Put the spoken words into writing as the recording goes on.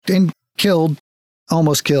and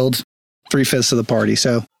almost killed 3/5 of the party.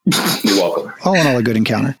 So you're welcome. All in all, a good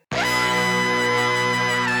encounter.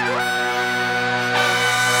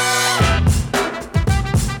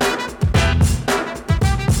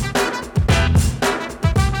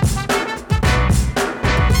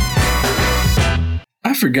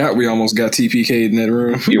 I forgot we almost got TPK'd in that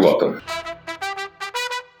room. You're welcome.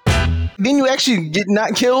 Then you actually get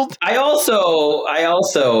not killed? I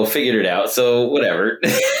also figured it out, so whatever.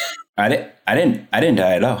 I didn't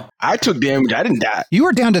die at all. I took damage. I didn't die. You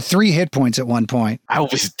were down to 3 hit points at one point. I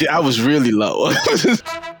was really low.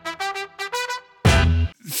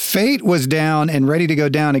 Fate was down and ready to go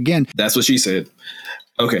down again. That's what she said.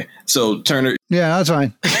 Okay, so Turner. Yeah, that's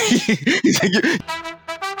fine.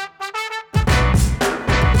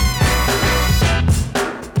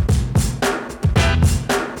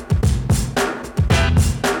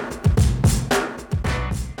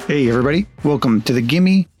 Hey, everybody. Welcome to the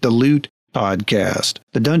Gimme the Loot podcast,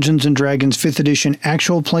 the Dungeons & Dragons 5th edition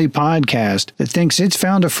actual play podcast that thinks it's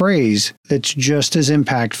found a phrase that's just as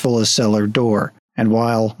impactful as cellar door. And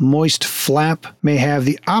while moist flap may have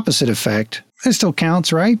the opposite effect, it still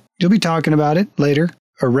counts, right? You'll be talking about it later.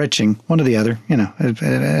 Or retching, one or the other. You know,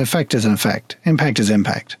 effect is an effect. Impact is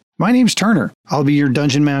impact. My name's Turner. I'll be your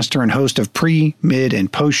dungeon master and host of pre, mid,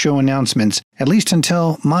 and post-show announcements, at least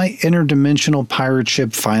until my interdimensional pirate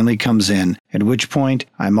ship finally comes in, at which point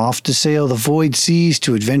I'm off to sail the void seas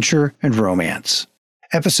to adventure and romance.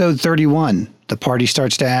 Episode 31. The party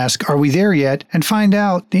starts to ask, are we there yet? And find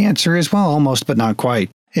out the answer is, well, almost, but not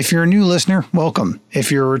quite. If you're a new listener, welcome.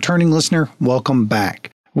 If you're a returning listener, welcome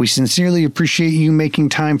back. We sincerely appreciate you making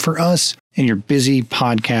time for us and your busy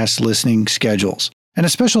podcast listening schedules. And a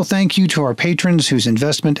special thank you to our patrons whose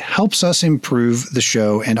investment helps us improve the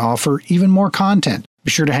show and offer even more content.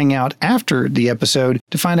 Be sure to hang out after the episode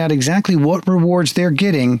to find out exactly what rewards they're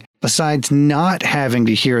getting besides not having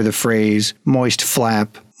to hear the phrase moist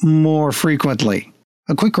flap more frequently.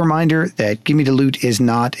 A quick reminder that Gimme the Loot is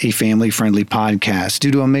not a family-friendly podcast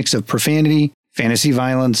due to a mix of profanity, fantasy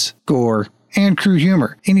violence, gore, and crude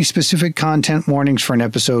humor. Any specific content warnings for an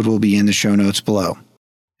episode will be in the show notes below.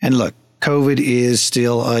 And look, COVID is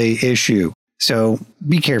still an issue, so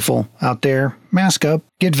be careful out there. Mask up,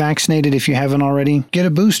 get vaccinated if you haven't already, get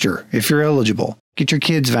a booster if you're eligible, get your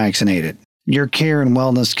kids vaccinated. Your care and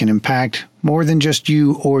wellness can impact more than just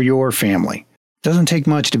you or your family. Doesn't take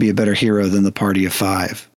much to be a better hero than the party of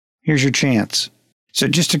 5. Here's your chance. So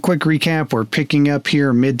just a quick recap, we're picking up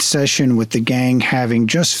here mid-session with the gang having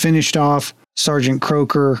just finished off Sergeant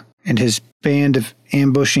Croker and his band of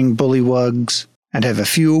ambushing bullywugs, and have a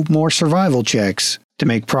few more survival checks to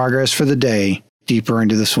make progress for the day deeper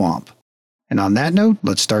into the swamp. And on that note,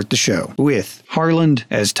 let's start the show with Harland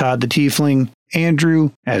as Todd the Tiefling,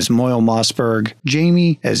 Andrew as Moyle Mossberg,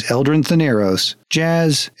 Jamie as Eldrin Thaneros,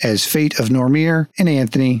 Jazz as Fate of Normir, and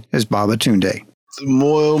Anthony as Baba Tunde.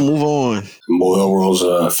 Moyle, move on. Moyle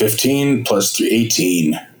rolls 15 plus 3,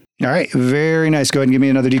 18. All right, very nice. Go ahead and give me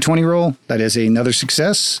another D20 roll. That is another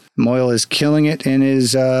success. Moyle is killing it in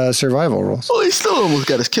his survival rolls. Oh, he still almost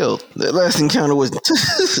got us killed. That last encounter was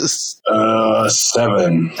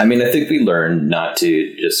 7. I mean, I think we learned not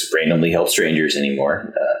to just randomly help strangers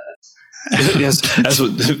anymore. Yes, that's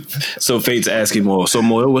what. So Fate's asking Moyle. So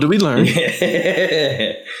Moyle, what did we learn?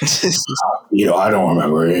 I don't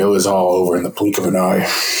remember. It was all over in the blink of an eye.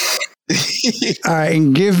 All right,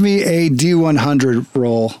 and give me a D100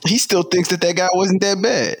 roll. He still thinks that guy wasn't that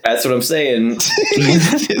bad. That's what I'm saying.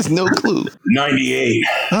 There's no clue. 98.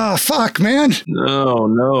 Oh, fuck, man.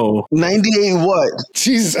 No. 98 what?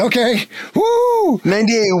 Jesus, okay. Woo!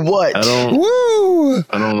 98 what? Woo!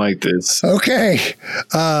 I don't like this. Okay.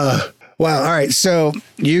 Wow. All right. So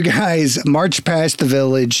you guys march past the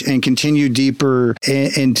village and continue deeper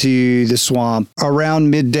into the swamp.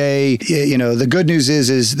 Around midday, the good news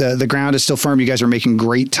is the ground is still firm. You guys are making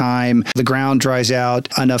great time. The ground dries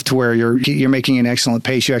out enough to where you're making an excellent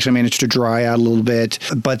pace. You actually managed to dry out a little bit.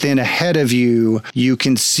 But then ahead of you, you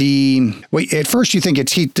can see, at first you think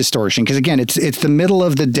it's heat distortion because, again, it's the middle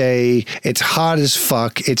of the day. It's hot as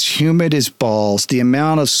fuck. It's humid as balls. The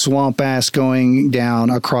amount of swamp ass going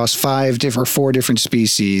down across 4 different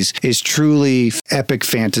species is truly epic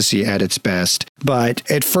fantasy at its best. But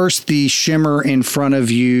at first, the shimmer in front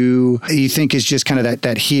of you think is just kind of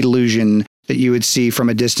that heat illusion that you would see from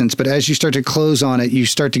a distance. But as you start to close on it, you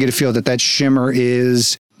start to get a feel that shimmer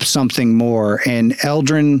is something more. And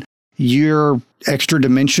Eldrin, your extra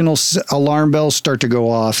dimensional alarm bells start to go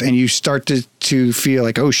off and you start to feel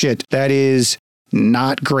like, oh shit, that is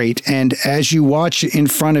not great. And as you watch in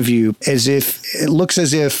front of you, it looks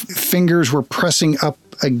as if fingers were pressing up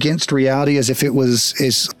against reality, as if it was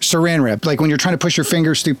saran wrap, like when you're trying to push your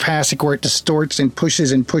fingers through plastic where it distorts and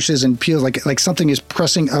pushes and peels, like something is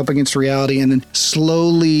pressing up against reality, and then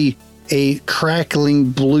slowly a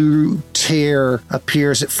crackling blue tear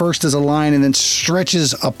appears at first as a line and then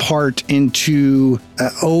stretches apart into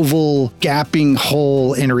an oval gapping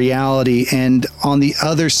hole in reality. And on the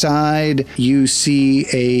other side, you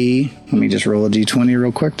see let me just roll a d20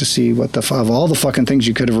 real quick to see what of all the fucking things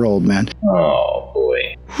you could have rolled, man. Oh,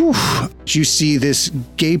 boy. Whew. You see this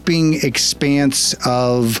gaping expanse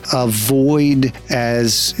of a void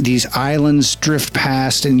as these islands drift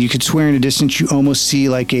past, and you could swear in a distance you almost see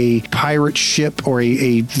like a pirate ship or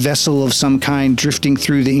a vessel of some kind drifting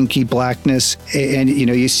through the inky blackness. And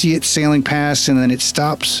you see it sailing past, and then it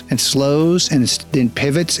stops and slows and then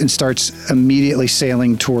pivots and starts immediately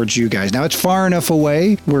sailing towards you guys. Now it's far enough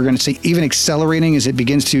away, we're going to say even accelerating as it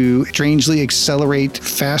begins to strangely accelerate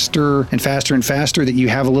faster and faster and faster, that you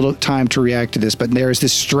have a little time to react to this, but there is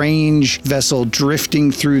this strange vessel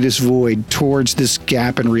drifting through this void towards this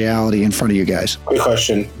gap in reality in front of you guys. Quick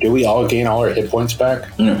question. Do we all gain all our hit points back?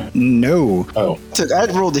 No. Oh. I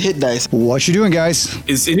rolled the hit dice. What you doing, guys?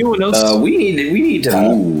 Is anyone else? We need to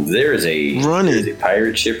move. There's a Running.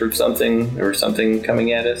 pirate ship or something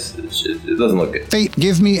coming at us. It doesn't look good. Fate,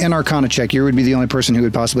 give me an Arcana check. You would be the only person who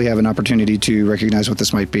would possibly have an opportunity to recognize what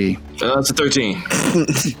this might be. It's a 13.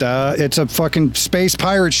 It's a fucking space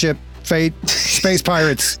pirate ship. Fate, space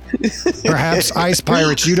pirates, perhaps ice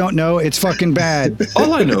pirates. You don't know. It's fucking bad.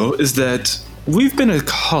 All I know is that we've been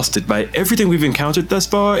accosted by everything we've encountered thus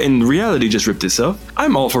far, and reality just ripped itself.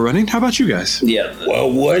 I'm all for running. How about you guys? Yeah.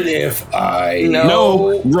 Well, what if I...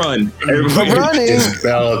 No, run. Everybody. I'm running.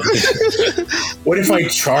 dispel... What if I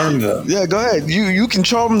charm them? Yeah, go ahead. You can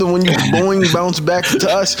charm them when you bounce back to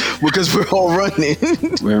us because we're all running.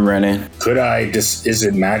 We're running. Could I just... Is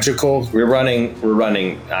it magical? We're running.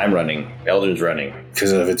 I'm running. Eldon's running.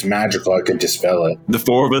 Because if it's magical, I could dispel it. The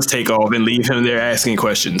four of us take off and leave him there asking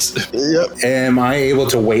questions. Yep. Am I able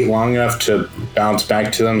to wait long enough to bounce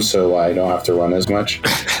back to them so I don't have to run as much?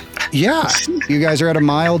 Yeah, you guys are at a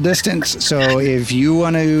mile distance, so if you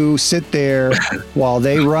want to sit there while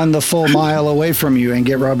they run the full mile away from you and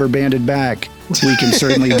get rubber banded back, we can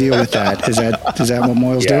certainly deal with that. Is that what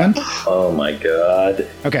Moyle's doing? Oh my god.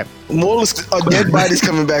 Okay. More a dead body's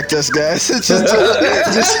coming back to us, guys. just so you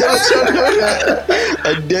know that.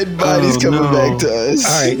 A dead body's coming back to us.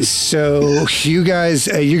 All right, so you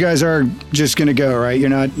guys are just gonna go, right? You're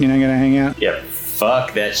not gonna hang out. Yeah.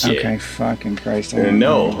 Fuck that shit. Okay, fucking Christ.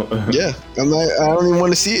 No. Yeah, I don't even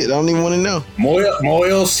want to see it. I don't even want to know.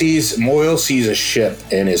 Moyle sees a ship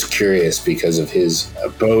and is curious because of his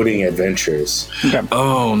boating adventures. Okay.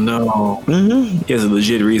 Oh no. Mm-hmm. He has a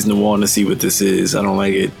legit reason to want to see what this is. I don't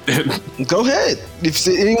like it. Go ahead. If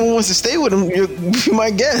anyone wants to stay with him, you're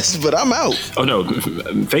my guest, but I'm out. Oh no,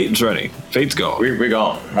 Fate's running. Fate's gone. We're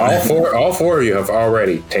gone. All four of you have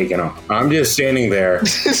already taken off. I'm just standing there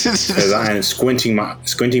because I am squinting my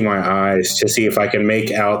eyes to see if I can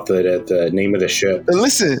make out the name of the ship.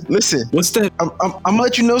 Listen. What's that? I'm gonna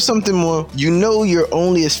let you know something more. You know you're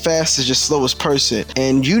only as fast as your slowest person,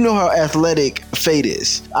 and you know how athletic Fate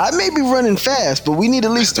is. I may be running fast, but we need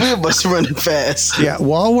at least 3 of us running fast. Yeah,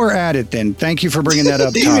 while we're at it then, thank you for bringing that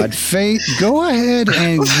up, Todd. Fate, go ahead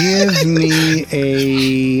and give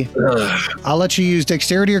me I'll let you use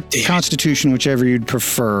dexterity or constitution, whichever you'd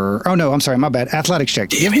prefer. Oh no, I'm sorry, my bad. Athletics check.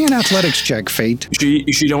 Give me an athletics check, Fate.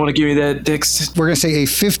 You sure you don't want to give me that, Dex? We're going to say a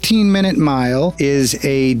 15-minute mile is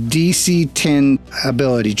a DC 10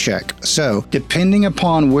 ability check. So, depending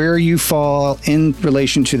upon where you fall in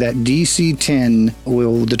relation to that DC 10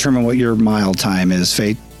 will determine what your mile time is,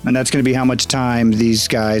 Fate. And that's going to be how much time these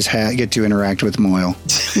guys get to interact with Moyle.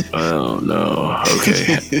 Oh no.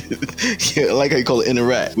 Okay. Yeah, I like how you call it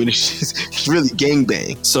interact. When it's really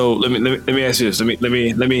gangbang. So let me ask you this. Let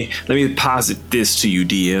me posit this to you,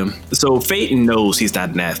 DM. So Phaeton knows he's not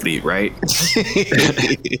an athlete, right?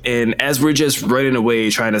 And as we're just running away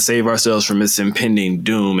trying to save ourselves from this impending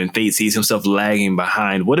doom, and Fate sees himself lagging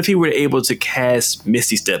behind, what if he were able to cast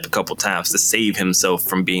Misty Step a couple times to save himself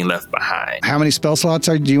from being left behind? How many spell slots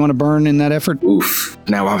do you want to burn in that effort? Oof.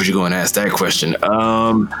 Now why would you go and ask that question?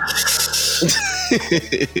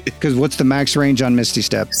 Because what's the max range on Misty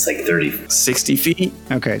Step? It's like 30. 60 feet?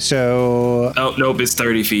 Okay, so... Oh, nope, it's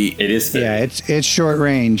 30 feet. It is 30. Yeah, it's short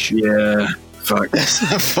range. Yeah. Fuck. That's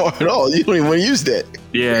not far at all. You don't even want to use that.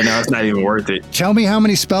 Yeah, no, it's not even worth it. Tell me how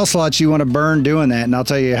many spell slots you want to burn doing that, and I'll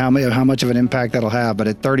tell you how much of an impact that'll have. But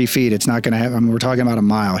at 30 feet, it's not going to have. I mean, we're talking about a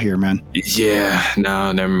mile here, man. Yeah,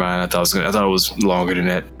 no, never mind. I thought it was longer than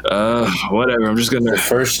that. Whatever. I'm just gonna. The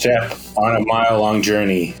first step on a mile-long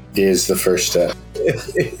journey is the first step.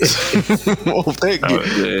 Oh, thank you.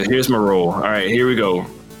 Yeah, here's my roll. All right, here we go.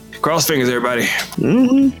 Cross fingers, everybody.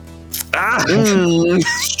 Mm-hmm.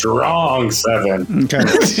 Strong 7. Okay.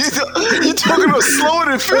 You're talking about slower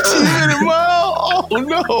than 15-minute mile? Oh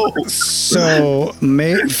no! So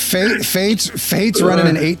Fate's running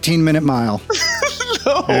an 18-minute mile.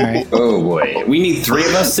 No. All right. Oh boy, we need 3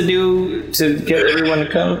 of us to get everyone to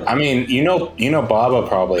come. I mean, you know, Baba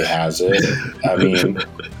probably has it. I mean,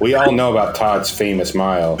 we all know about Todd's famous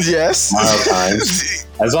mile Yes. times.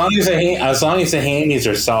 As long as the handies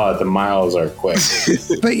are solid, the miles are quick.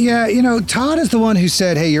 But yeah, Todd is the one who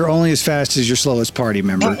said, "Hey, you're only as fast as your slowest party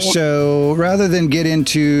member." So rather than get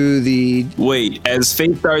into the Wait, as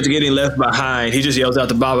Fate starts getting left behind, he just yells out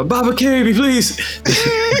to Baba, "Baba, carry me, please."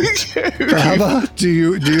 Baba, do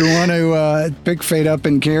you want to pick Fate up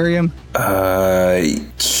and carry him?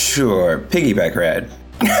 Sure. Piggyback ride.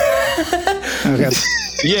 Okay.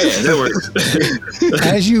 Yeah, that works.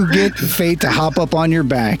 As you get Fate to hop up on your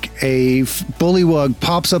back, a bullywug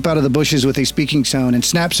pops up out of the bushes with a speaking tone and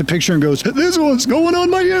snaps a picture and goes, "This one's going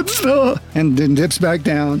on my Insta," and then dips back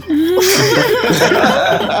down.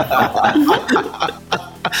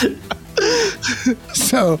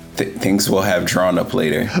 So Things we'll have drawn up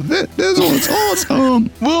later. this one's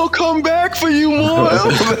awesome. We'll come back for you,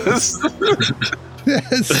 Moyle.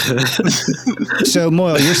 Yes. So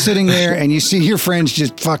Moyle, you're sitting there and you see your friends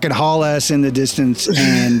just fucking haul ass in the distance,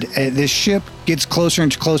 and this ship gets closer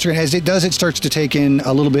and closer. And as it does, it starts to take in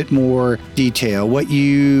a little bit more detail. What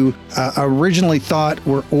you originally thought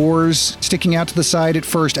were oars sticking out to the side at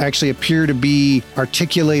first actually appear to be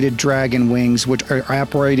articulated dragon wings, which are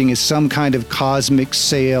operating as some kind of cosmic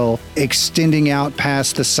sail extending out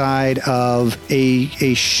past the side of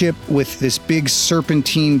a ship with this big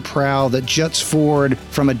serpentine prow that juts forward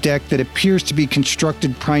from a deck that appears to be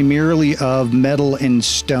constructed primarily of metal and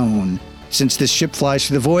stone. Since this ship flies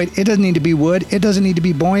through the void, it doesn't need to be wood. It doesn't need to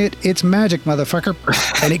be buoyant. It's magic, motherfucker.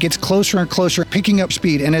 And it gets closer and closer, picking up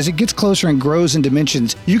speed. And as it gets closer and grows in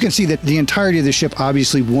dimensions, you can see that the entirety of the ship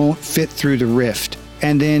obviously won't fit through the rift.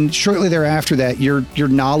 And then shortly thereafter that, your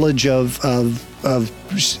knowledge of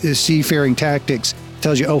seafaring tactics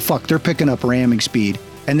tells you, oh fuck, they're picking up ramming speed.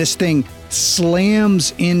 And this thing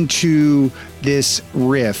slams into this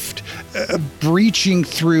rift, breaching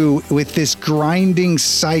through with this grinding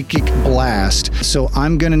psychic blast. So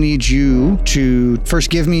I'm going to need you to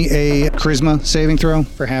first give me a charisma saving throw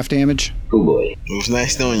for half damage. Oh boy. It was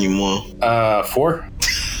nice knowing you, Moyle. 4?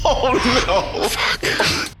 Oh no! Fuck.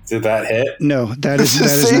 Did that hit? No, that is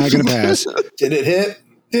not going to pass. Did it hit?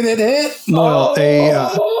 Well,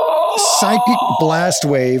 a psychic blast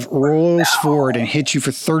wave rolls forward and hits you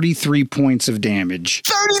for 33 points of damage.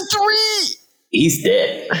 33! He's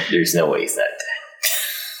dead. There's no way he's not dead.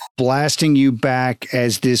 Blasting you back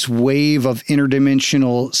as this wave of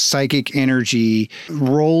interdimensional psychic energy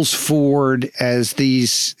rolls forward as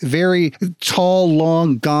these very tall,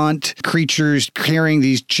 long, gaunt creatures carrying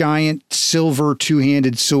these giant silver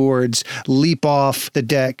two-handed swords leap off the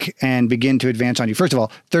deck and begin to advance on you. First of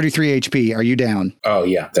all, 33 HP. Are you down? Oh,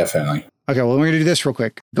 yeah, definitely. Okay, well, we're going to do this real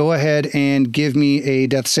quick. Go ahead and give me a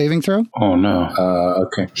death saving throw. Oh no.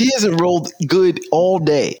 Okay. He hasn't rolled good all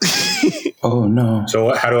day. Oh no.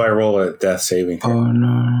 So how do I roll a death saving throw? Oh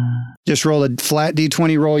no. Just roll a flat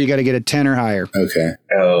D20 roll. You got to get a 10 or higher. Okay.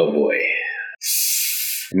 Oh boy.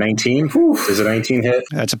 19? Is a 19 hit?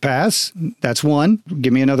 That's a pass. That's one.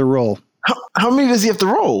 Give me another roll. How many does he have to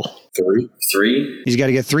roll? 3? He's got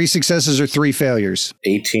to get 3 successes or 3 failures.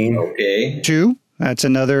 18. Okay. 2. That's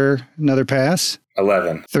another pass.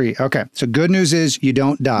 11. 3. Okay. So good news is you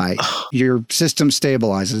don't die. Your system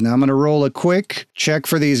stabilizes. Now I'm going to roll a quick check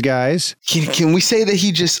for these guys. Can we say that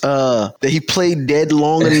he just that he played dead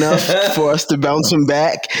long enough for us to bounce him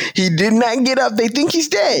back? He did not get up. They think he's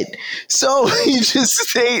dead. So he just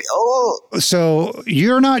stayed. Oh. So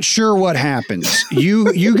you're not sure what happens.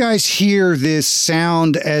 You guys hear this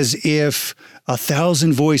sound as if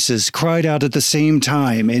 1,000 voices cried out at the same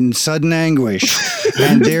time in sudden anguish.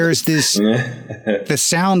 And there's the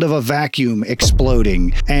sound of a vacuum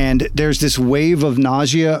exploding. And there's this wave of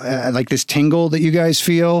nausea, like this tingle that you guys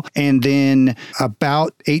feel. And then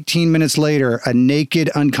about 18 minutes later, a naked,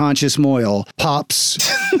 unconscious Moyle pops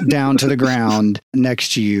down to the ground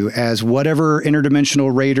next to you as whatever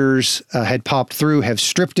interdimensional raiders had popped through have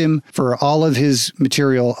stripped him for all of his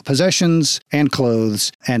material possessions and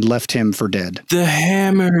clothes and left him for dead. The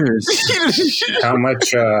hammers. How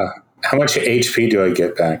much HP do I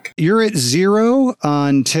get back? You're at 0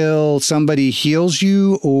 until somebody heals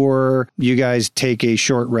you or you guys take a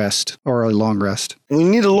short rest or a long rest. We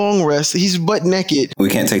need a long rest. He's butt naked. We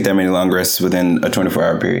can't take that many long rests within a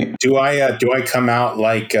 24-hour period. Do I come out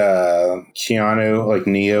like Keanu, like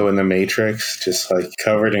Neo in the Matrix, just like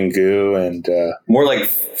covered in goo and more like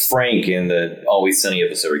Frank in the Always Sunny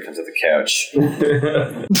episode where he comes to the couch.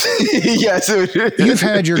 Yes. You've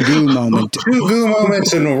had your goo moment. 2 goo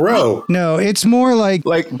moments in a row. No, it's more like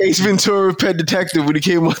Ace Ventura, Pet Detective, when he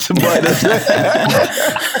came off the butt.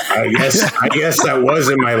 I guess that was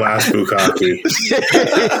in my last bukkake.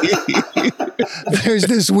 there's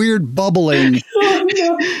this weird bubbling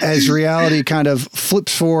as reality kind of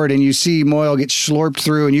flips forward and you see Moyle get slurped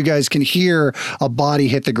through and you guys can hear a body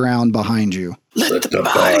hit the ground behind you. Let the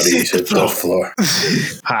bodies hit the floor.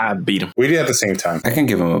 I beat him. We did at the same time. I can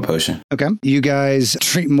give him a potion. Okay. You guys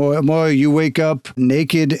treat Moyle, you wake up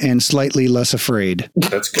naked and slightly less afraid.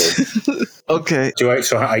 That's good. Okay.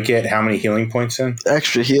 So I get how many healing points in?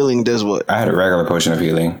 Extra healing does what? I had a regular potion of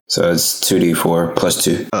healing, so it's 2d4 plus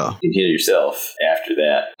 2. Oh. You heal yourself after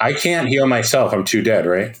that. I can't heal myself. I'm too dead,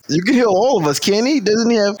 right? You can heal all of us, can't he? Doesn't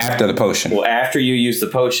he have... After the potion. Well, after you use the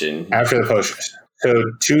potion. After the potion. So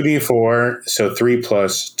 2d4, so 3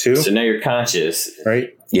 plus 2. So now you're conscious.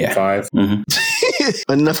 Right? Yeah. 5.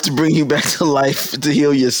 Mm-hmm. Enough to bring you back to life to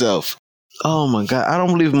heal yourself. Oh my God. I don't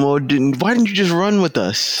believe Moore didn't. Why didn't you just run with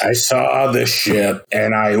us? I saw the ship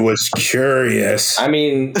and I was curious. I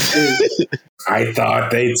mean, I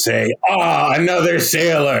thought they'd say, another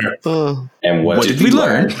sailor. and what did we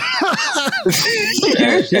learn?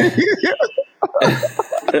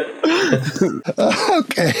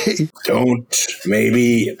 Okay.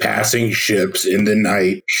 Maybe passing ships in the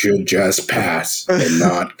night should just pass and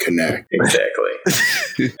not connect.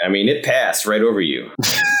 Exactly. I mean, it passed right over you.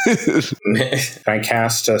 Can I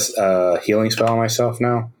cast a healing spell on myself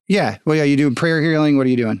now? Yeah. Well, yeah, you do prayer healing. What are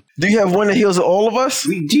you doing? Do you have one that heals all of us?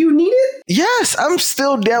 Do you need it? Yes, I'm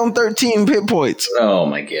still down 13 hit points. Oh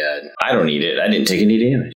my God. I don't need it. I didn't take any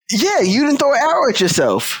damage. Yeah, you didn't throw an arrow at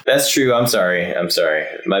yourself. That's true. I'm sorry.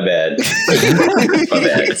 My bad. My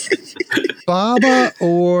bad. Baba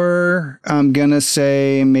or I'm going to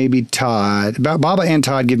say maybe Todd. Baba and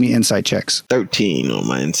Todd give me insight checks. 13 on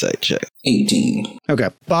my insight check. 18. Okay.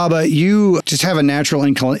 Baba, you just have a natural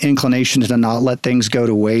inclination to not let things go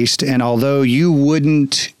to waste. And although you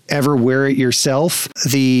wouldn't ever wear it yourself,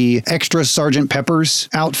 the extra Sergeant Pepper's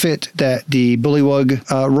outfit that the Bullywug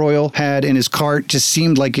Royal had in his cart just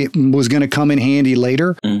seemed like it was going to come in handy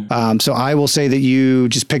later. So I will say that you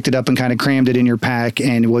just picked it up and kind of crammed it in your pack.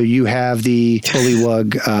 And you have the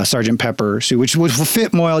Bullywug Sergeant Pepper suit, which would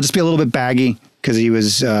fit Moyle, just be a little bit baggy because he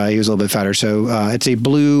was a little bit fatter. So it's a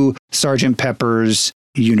blue Sergeant Pepper's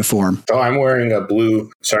uniform. So I'm wearing a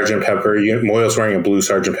blue Sergeant Pepper. Moyle's wearing a blue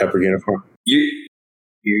Sergeant Pepper uniform.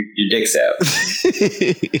 Your dick's out.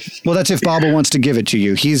 Well, that's if Baba wants to give it to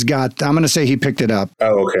you. I'm going to say he picked it up.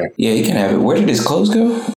 Oh, okay. Yeah, he can have it. Where did his clothes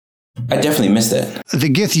go? I definitely missed that. The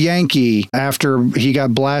Githyanki, after he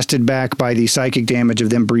got blasted back by the psychic damage of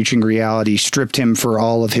them breaching reality, stripped him for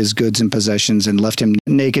all of his goods and possessions and left him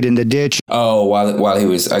naked in the ditch. Oh, while he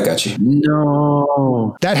was... I got you.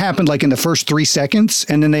 No. That happened like in the first 3 seconds,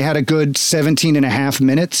 and then they had a good 17 and a half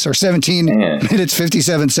minutes, or 17 minutes,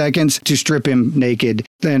 57 seconds to strip him naked,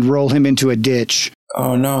 then roll him into a ditch.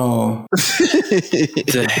 Oh, no.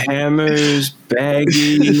 The hammers,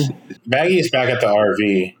 Baggy. Baggy's back at the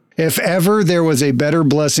RV. If ever there was a better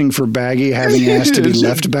blessing for Baggy having asked to be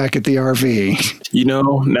left back at the RV. You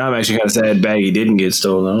know, now I'm actually kind of sad Baggy didn't get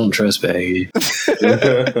stolen. I don't trust Baggy.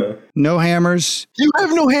 No hammers. You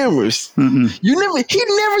have no hammers. Mm-mm. He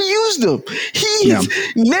never used them.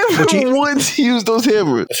 He's never once used those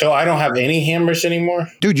hammers. So I don't have any hammers anymore?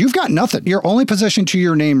 Dude, you've got nothing. Your only possession to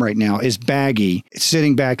your name right now is Baggy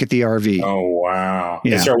sitting back at the RV. Oh, wow.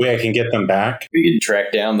 Yeah. Is there a way I can get them back? We can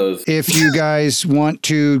track down those. If you guys want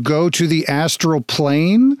to go to the astral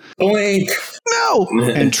plane Blink! No.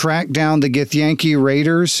 and track down the Githyanki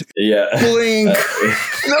Raiders. Yeah. Blink!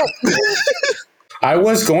 No. I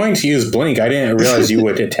was going to use Blink. I didn't realize you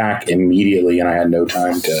would attack immediately and I had no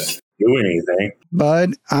time to do anything. But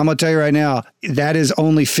I'm going to tell you right now, that is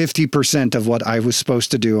only 50% of what I was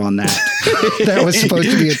supposed to do on that. That was supposed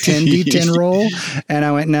to be a 10d10 roll. And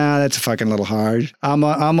I went, nah, that's fucking a little hard. I'm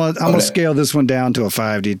going to scale this one down to a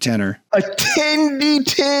 5d10er. A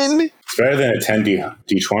 10d10? It's better than a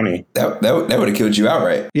 10d20. That would have killed you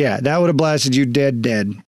outright. Yeah, that would have blasted you dead.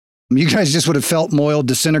 You guys just would have felt Moyle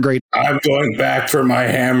disintegrate. I'm going back for my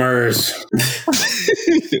hammers.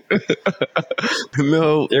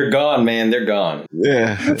 No. They're gone, man. They're gone.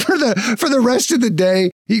 Yeah. For the rest of the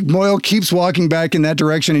day, Moyle keeps walking back in that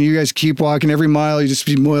direction, and you guys keep walking. Every mile, you just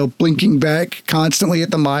see Moyle blinking back constantly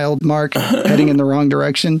at the mile mark, heading in the wrong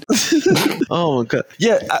direction. Oh my god.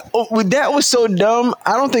 Yeah. That was so dumb.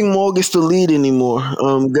 I don't think Moyle gets to lead anymore.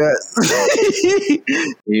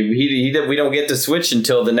 We don't get to switch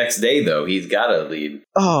until the next day, though. He's got to lead.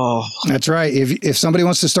 Oh. That's right. If somebody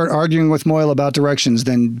wants to start arguing with Moyle about directions,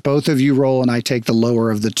 then both of you roll, and I take the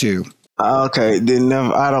lower of the two. Okay, then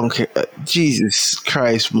I don't care. Jesus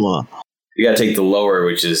Christ, Moyle. You got to take the lower,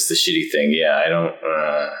 which is the shitty thing. Yeah, I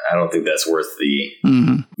don't think that's worth the.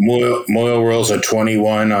 Mm-hmm. Moyle rolls a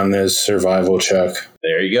 21 on this survival check.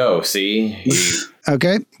 There you go. See.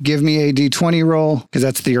 Okay, give me a d20 roll because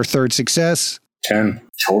that's your third success. 10.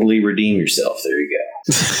 Totally redeem yourself. There you go.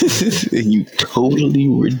 You totally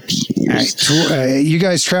redeem yourself. Right. You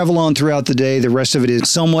guys travel on throughout the day. The rest of it is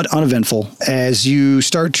somewhat uneventful. As you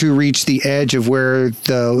start to reach the edge of where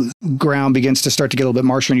the ground begins to start to get a little bit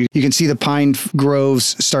marsher, and you can see the pine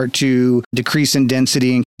groves start to decrease in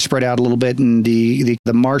density and spread out a little bit, and the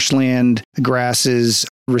marshland grasses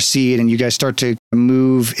recede, and you guys start to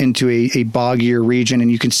move into a boggier region, and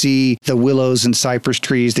you can see the willows and cypress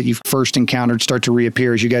trees that you first encountered start to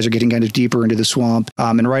reappear as you guys are getting kind of deeper into the swamp.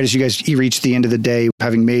 And right as you guys reach the end of the day,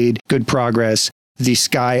 having made good progress, the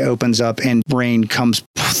sky opens up and rain comes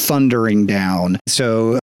thundering down.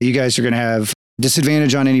 So you guys are going to have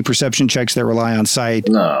disadvantage on any perception checks that rely on sight.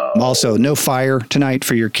 No. Also, no fire tonight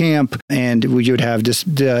for your camp, and you would have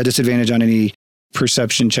disadvantage on any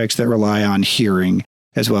perception checks that rely on hearing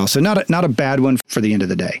as well. So not a bad one for the end of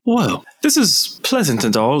the day. Well, this is pleasant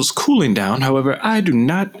and all. It's cooling down. However, I do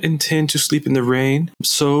not intend to sleep in the rain.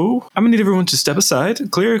 So I'm going to need everyone to step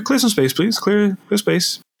aside. Clear some space, please. Clear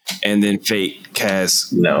space. And then Fate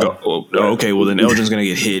casts... No. Okay, well then Eldrin's going to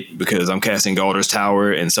get hit because I'm casting Galder's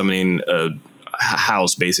Tower and summoning a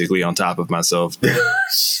house basically on top of myself.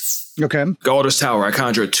 Okay. Galder's Tower. I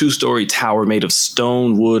conjure a 2-story tower made of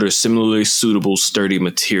stone, wood, or similarly suitable sturdy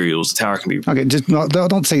materials. The tower can be... Okay, just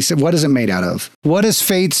don't say... What is it made out of? What does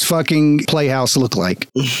Fate's fucking playhouse look like?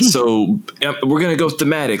 So we're going to go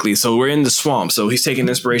thematically. So we're in the swamp. So he's taking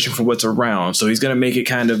inspiration from what's around. So he's going to make it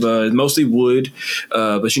kind of mostly wood,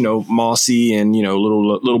 but, mossy and,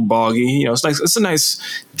 little boggy. It's nice. It's a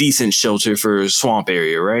nice, decent shelter for a swamp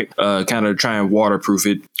area, right? Kind of try and waterproof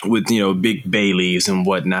it with, big bay leaves and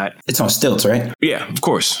whatnot. It's on stilts, right? Yeah, of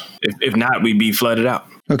course. If not, we'd be flooded out.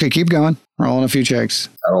 Okay, keep going. Rolling a few checks.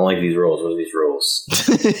 I don't like these rolls. What are these rolls?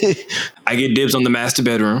 I get dibs on the master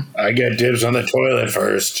bedroom. I get dibs on the toilet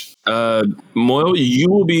first. Moyle, you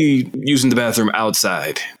will be using the bathroom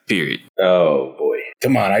outside, period. Oh, boy.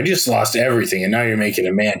 Come on, I just lost everything, and now you're making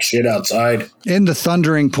a man shit outside. In the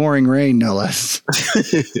thundering, pouring rain, no less.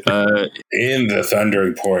 In the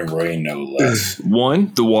thundering, pouring rain, no less.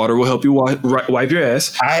 1, the water will help you wipe your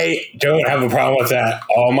ass. I don't have a problem with that.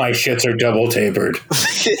 All my shits are double tapered.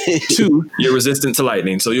 2, you're resistant to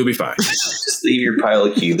lightning, so you'll be fine. Just leave your pile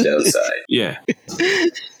of cubes outside. Yeah.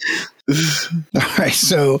 All right,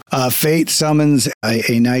 so Fate summons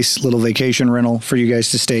a nice little vacation rental for you guys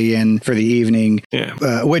to stay in for the evening,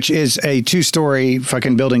 which is a 2-story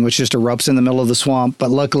fucking building which just erupts in the middle of the swamp. But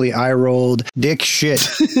luckily, I rolled dick shit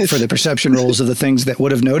for the perception rolls of the things that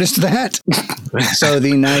would have noticed that. So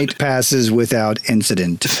the night passes without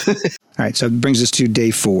incident. All right, so it brings us to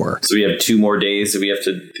day 4. So we have 2 more days that we have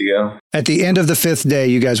to go? At the end of the 5th day,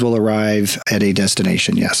 you guys will arrive at a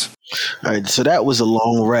destination, yes. All right, so that was a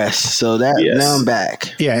long rest. So now I'm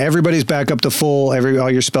back. Yeah, everybody's back up to full.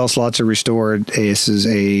 All your spell slots are restored. This is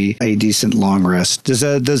a decent long rest. Does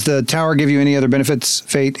the tower give you any other benefits,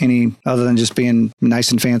 Fate? Any other than just being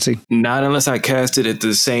nice and fancy? Not unless I cast it at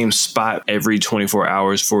the same spot every 24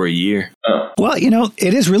 hours for a year. Well,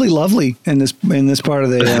 it is really lovely in this part of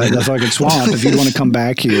the fucking swamp. If you want to come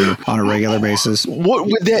back here on a regular basis, what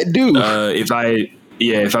would that do? If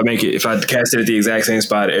I cast it at the exact same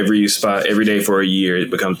spot every day for a year,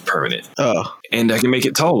 it becomes permanent. Oh, and I can make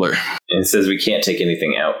it taller. And it says we can't take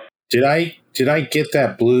anything out. Did I get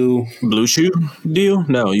that blue chew deal?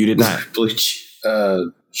 No, you did not. Blue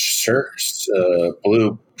shirt,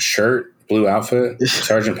 blue shirt, blue outfit,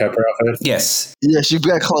 Sergeant Pepper outfit. Yes. Yes, you've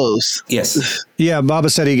got clothes. Yes. Yeah, Baba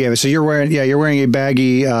said he gave it. So you're wearing a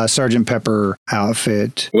baggy Sergeant Pepper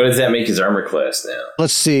outfit. What does that make his armor class now?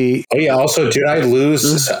 Let's see. Oh yeah. Also, did I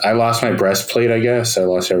lose? I lost my breastplate. I guess I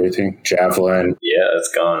lost everything. Javelin. Yeah, it's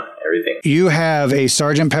gone. Everything. You have a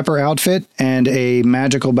Sergeant Pepper outfit and a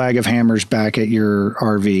magical bag of hammers back at your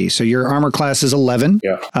RV. So your armor class is 11.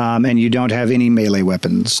 Yeah. And you don't have any melee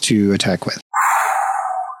weapons to attack with.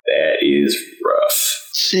 That is rough.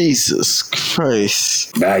 Jesus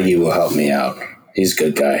Christ. Baggy will help me out. He's a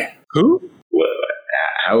good guy. Who? What,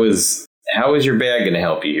 how is your bag going to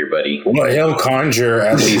help you here, buddy? Well, he'll conjure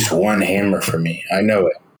at least one hammer for me. I know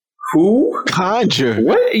it. Who? Conjure.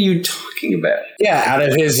 What are you talking about? Yeah, out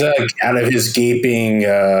of his gaping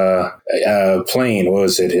plane. What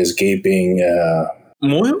was it? His gaping.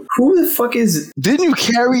 Moyle? Who the fuck is... Didn't you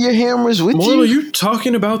carry your hammers with Moyle, are you? you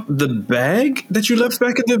talking about the bag that you left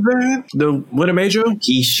back in the van? The Winnebago?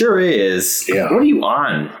 He sure is. Yeah. What are you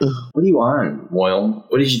on? What are you on, Moyle?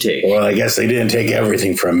 What did you take? Well, I guess they didn't take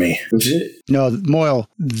everything from me. No, Moyle,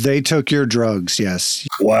 they took your drugs, yes.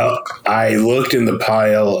 Well, I looked in the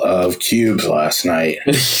pile of cubes last night.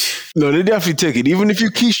 No, they definitely took it. Even if you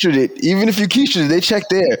keistered it, they checked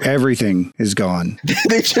there. Everything is gone.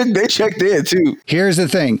 They checked there too. Here's the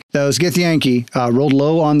thing. Those Githyanki rolled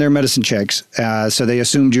low on their medicine checks, so they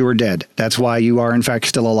assumed you were dead. That's why you are, in fact,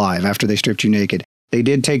 still alive after they stripped you naked. They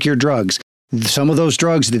did take your drugs. Some of those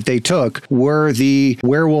drugs that they took were the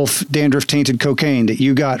werewolf dandruff-tainted cocaine that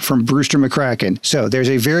you got from Brewster McCracken. So there's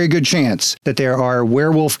a very good chance that there are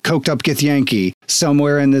werewolf coked-up Githyanki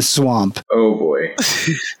somewhere in this swamp. Oh, boy.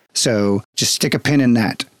 So just stick a pin in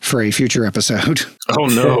that for a future episode. Oh,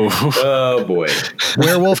 no. Oh, boy.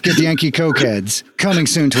 Werewolf Githyanki cokeheads coming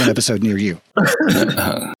soon to an episode near you.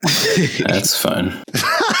 That's fun.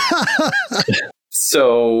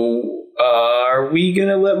 So, are we going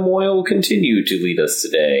to let Moyle continue to lead us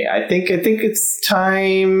today? I think it's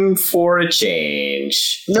time for a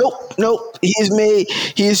change. Nope. He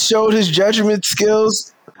has showed his judgment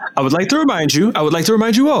skills. I would like to remind you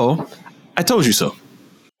all, I told you so.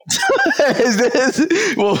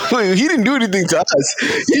 Well, he didn't do anything to us.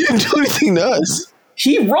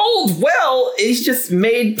 He rolled well. He's just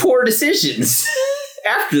made poor decisions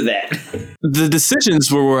after that. The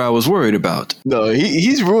decisions were where I was worried about. No,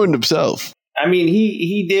 he's ruined himself. I mean,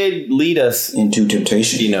 he did lead us, Into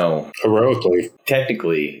temptation. Heroically.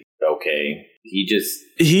 technically, okay.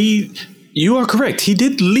 You are correct. He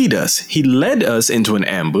did lead us. He led us into an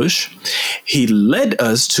ambush. He led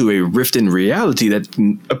us to a rift in reality that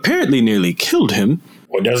apparently nearly killed him.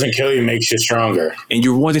 What doesn't kill you makes you stronger. And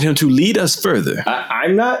you wanted him to lead us further. I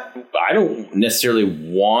don't necessarily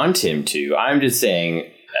want him to. I'm just saying...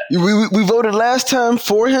 We voted last time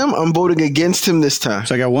for him. I'm voting against him this time.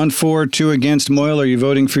 So I got 1 for, 2 against. Moyle, are you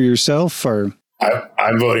voting for yourself or?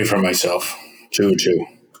 I'm voting for myself. 2-2.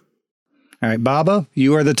 All right, Baba,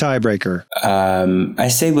 you are the tiebreaker. I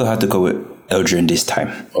say we'll have to go with Eldrin this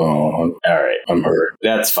time. Oh, All right. I'm hurt.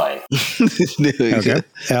 That's fine. Okay.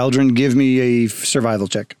 Eldrin, give me a survival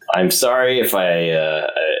check. I'm sorry if I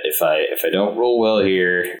don't roll well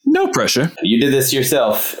here. No pressure. You did this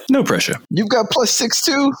yourself. No pressure. You've got +6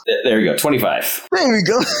 too. There we go. 25. There we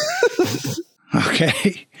go.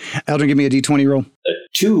 Okay. Eldrin, give me a D20 roll.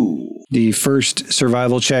 2. The first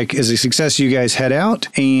survival check is a success. You guys head out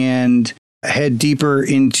and head deeper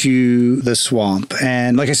into the swamp.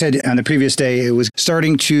 And like I said on the previous day, it was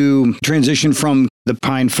starting to transition from the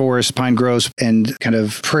pine forest, pine groves, and kind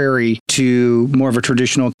of prairie to more of a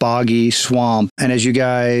traditional boggy swamp. And as you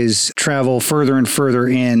guys travel further and further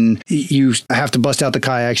in, you have to bust out the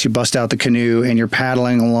kayaks, you bust out the canoe, and you're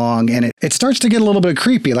paddling along. And it starts to get a little bit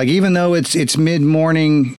creepy. Like even though it's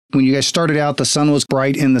mid-morning, when you guys started out, the sun was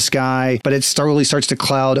bright in the sky, but it slowly starts to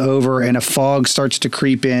cloud over and a fog starts to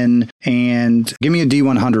creep in. And give me a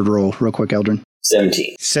D100 roll real quick, Eldrin.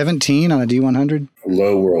 17. 17 on a D100?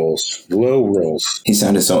 Low rolls. He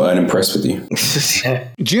sounded so unimpressed with you.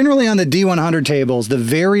 Generally on the D100 tables, the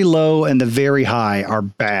very low and the very high are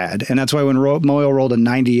bad. And that's why when Moyle rolled a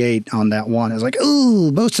 98 on that one, I was like,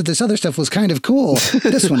 ooh, most of this other stuff was kind of cool.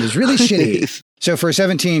 This one is really shitty. So for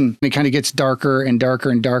 17, it kind of gets darker and darker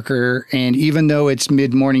and darker. And even though it's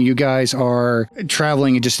mid-morning, you guys are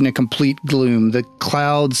traveling just in a complete gloom. The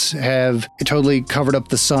clouds have totally covered up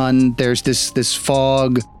the sun. There's this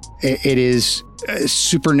fog. It is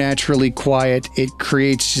supernaturally quiet. It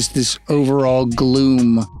creates just this overall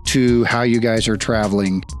gloom to how you guys are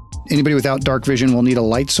traveling. Anybody without dark vision will need a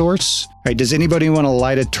light source. right, does anybody want to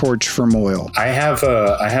light a torch for Moyle? I have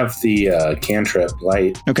the cantrip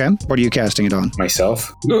light Okay. What are you casting it on?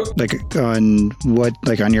 myself Like on what?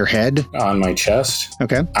 Like on your head? on my chest.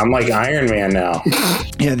 Okay. I'm like Iron Man now.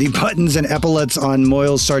 Yeah, the buttons and epaulets on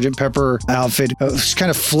Moyle's Sgt. Pepper outfit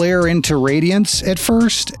kind of flare into radiance at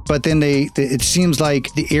first, but then it seems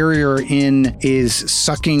like the area you're in is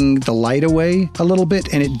sucking the light away a little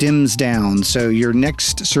bit and it dims down. So your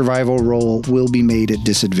next survival roll will be made at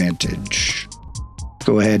disadvantage.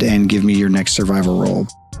 Go ahead and give me your next survival roll.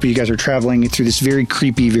 But you guys are traveling through this very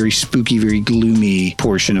creepy, very spooky, very gloomy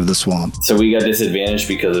portion of the swamp. So we got disadvantage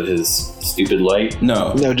because of his stupid light?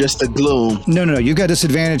 No. No, just the gloom. No, you got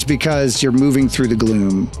disadvantage because you're moving through the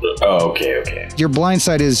gloom. Oh, okay. Your blind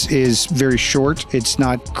sight is very short. It's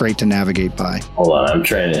not great to navigate by. Hold on, I'm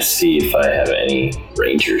trying to see if I have any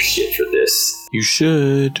ranger shit for this. You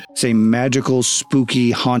should. It's a magical,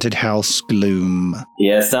 spooky, haunted house gloom.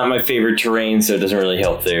 Yeah, it's not my favorite terrain, so it doesn't really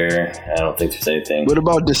help there. I don't think there's anything. What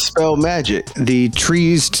about dispel magic? The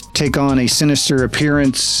trees take on a sinister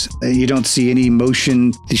appearance. You don't see any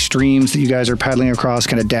motion. The streams that you guys are paddling across,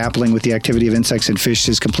 kind of dappling with the activity of insects and fish,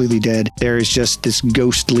 is completely dead. There is just this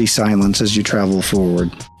ghostly silence as you travel forward.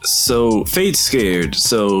 So Fate's scared,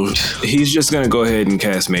 so he's just gonna go ahead and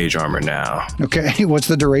cast Mage Armor now. Okay, what's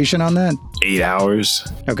the duration on that? 8 hours.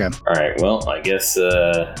 Okay. All right, well, I guess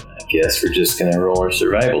we're just gonna roll our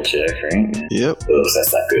survival check, right? Yep. Oh,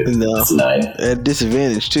 that's not good. No. It's 9. At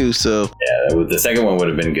disadvantage too, so Yeah, the second one would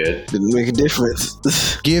have been good. didn't make a difference.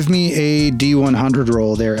 Give me a D100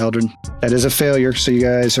 roll there, Eldrin. That is a failure, so you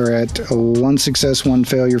guys are at 1 success, 1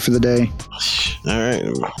 failure for the day. All right.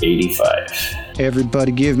 85.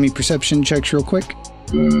 Everybody give me perception checks real quick.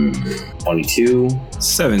 22.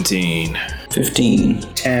 17. 15.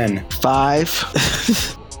 10. 5.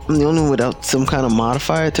 I'm the only one without some kind of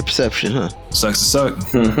modifier to perception, huh? Sucks to suck.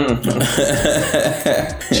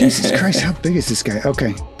 Jesus Christ, how big is this guy?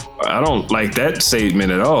 Okay. I don't like that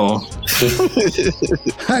statement at all.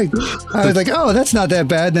 I was like, oh, that's not that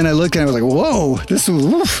bad. Then I looked and I was like, whoa, this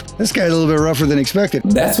guy's a little bit rougher than expected.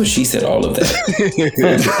 That's what she said, all of that.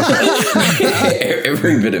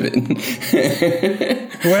 Every bit of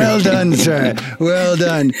it. Well done, sir. Well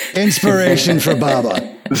done. Inspiration for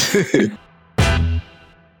Baba.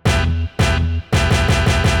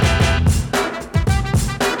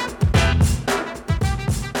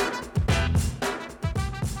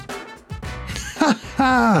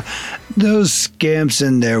 Those scamps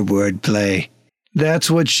and their wordplay. That's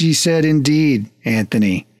what she said indeed,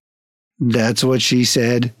 Anthony. That's what she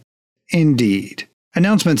said indeed.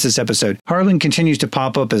 Announcements this episode. Harlan continues to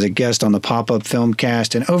pop up as a guest on the Pop-Up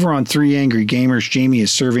Filmcast, and over on 3 Angry Gamers, Jamie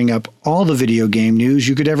is serving up all the video game news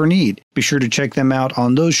you could ever need. Be sure to check them out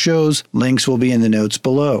on those shows. Links will be in the notes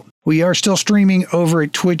below. We are still streaming over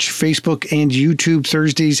at Twitch, Facebook, and YouTube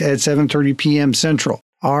Thursdays at 7:30 p.m. Central.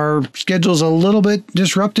 Our schedule's a little bit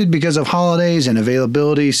disrupted because of holidays and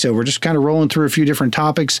availability, so we're just kind of rolling through a few different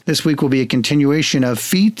topics. This week will be a continuation of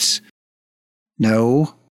feats.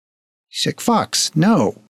 No. Sick Fox.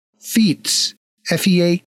 No. Feats.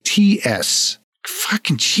 Feats.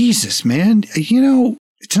 Fucking Jesus, man. You know,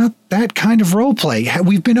 it's not that kind of roleplay.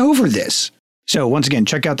 We've been over this. So once again,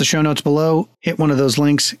 check out the show notes below, hit one of those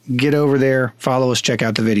links, get over there, follow us, check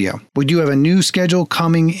out the video. We do have a new schedule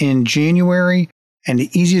coming in January. And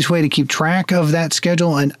the easiest way to keep track of that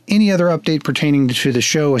schedule and any other update pertaining to the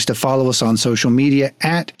show is to follow us on social media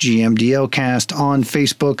at GMDLcast on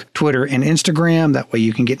Facebook, Twitter, and Instagram. That way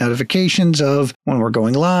you can get notifications of when we're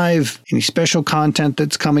going live, any special content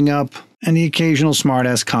that's coming up, and the occasional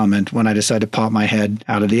smartass comment when I decide to pop my head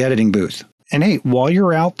out of the editing booth. And hey, while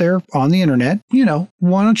you're out there on the internet,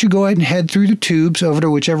 why don't you go ahead and head through the tubes over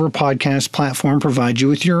to whichever podcast platform provides you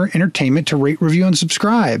with your entertainment to rate, review, and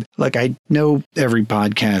subscribe. Like, I know every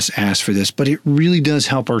podcast asks for this, but it really does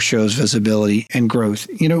help our show's visibility and growth.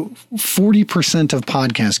 40% of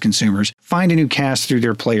podcast consumers find a new cast through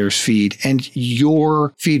their player's feed, and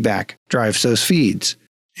your feedback drives those feeds.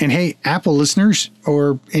 And hey, Apple listeners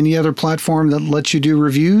or any other platform that lets you do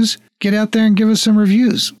reviews, get out there and give us some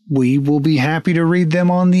reviews. We will be happy to read them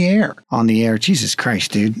on the air. On the air. Jesus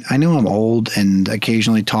Christ, dude. I know I'm old and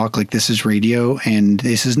occasionally talk like this is radio and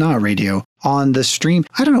this is not radio. On the stream,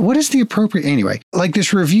 I don't know, what is the appropriate, anyway, like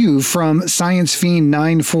this review from Science Fiend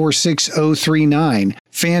 946039.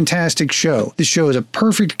 Fantastic show. This show is a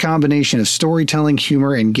perfect combination of storytelling,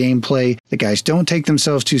 humor, and gameplay. The guys don't take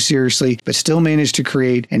themselves too seriously, but still manage to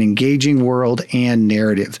create an engaging world and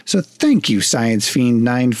narrative. So thank you, Science Fiend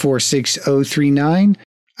 946039.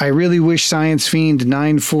 I really wish Science Fiend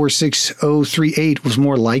 946038 was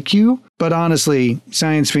more like you, but honestly,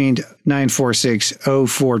 Science Fiend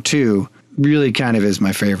 946042 really kind of is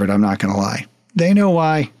my favorite, I'm not going to lie. They know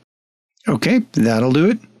why. Okay, that'll do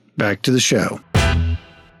it. Back to the show.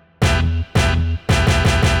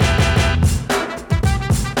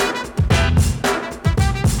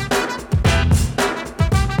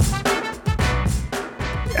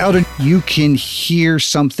 Eldrin, you can hear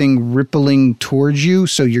something rippling towards you,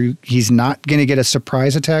 so he's not going to get a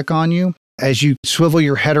surprise attack on you. As you swivel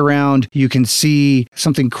your head around, you can see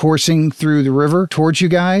something coursing through the river towards you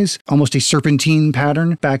guys, almost a serpentine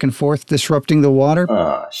pattern back and forth, disrupting the water.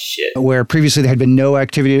 Oh, shit. Where previously there had been no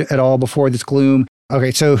activity at all before this gloom. Okay,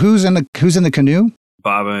 so who's in the canoe?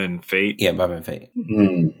 Baba and Fate. Yeah, Bob and Fate.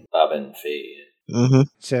 Bob and Fate. Mm-hmm.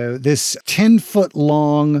 So this 10-foot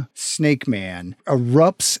long snake man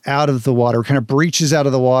erupts out of the water, kind of breaches out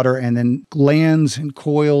of the water, and then lands and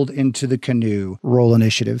coiled into the canoe. Roll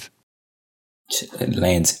initiative. It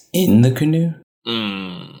lands in the canoe.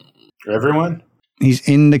 Everyone? He's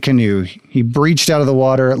in the canoe. He breached out of the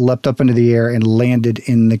water, leapt up into the air, and landed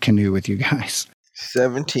in the canoe with you guys.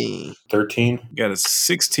 17. 13. Got a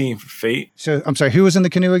 16 for Fate. So, I'm sorry, who was in the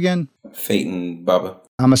canoe again? Fate and Baba.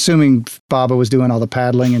 I'm assuming Baba was doing all the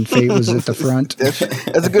paddling and Fate was at the front. That's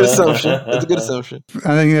a good assumption. That's a good assumption. I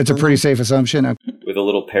think that's a pretty safe assumption. With a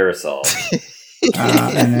little parasol.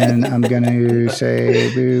 And then I'm going to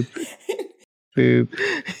say boop, boop.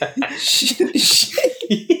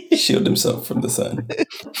 Shield himself from the sun.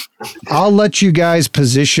 I'll let you guys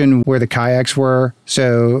position where the kayaks were.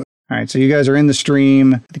 So, all right, so you guys are in the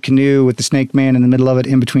stream, the canoe with the snake man in the middle of it,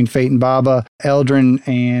 in between Fate and Baba. Eldrin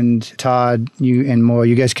and Todd, you and Moy,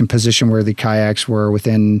 you guys can position where the kayaks were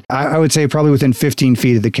within, I would say probably within 15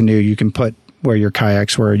 feet of the canoe. You can put where your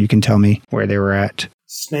kayaks were. You can tell me where they were at.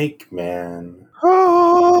 Snake Man.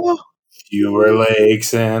 Oh, Fewer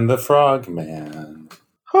legs than the Frog Man.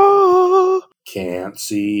 oh. Can't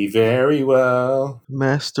see very well.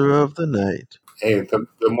 Master of the night. Hey, the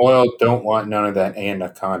Moyle don't want none of that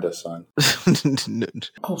anaconda, son.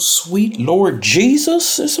 Oh, sweet Lord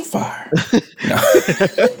Jesus, it's a fire.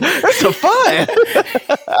 That's a fire.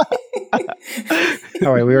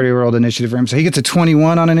 All right, we already rolled initiative for him. So he gets a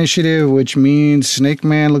 21 on initiative, which means Snake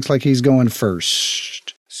Man looks like he's going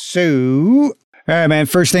first. So, all right, man,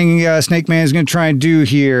 first thing Snake Man is going to try and do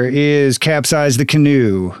here is capsize the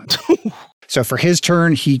canoe. So for his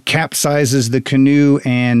turn, he capsizes the canoe,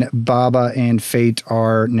 and Baba and Fate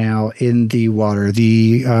are now in the water.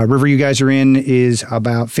 The river you guys are in is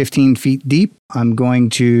about 15 feet deep. I'm going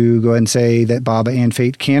to go ahead and say that Baba and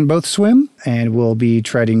Fate can both swim, and will be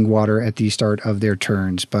treading water at the start of their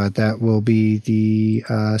turns. But that will be the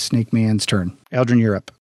Snake Man's turn. Eldrin, you're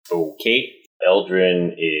up. Okay.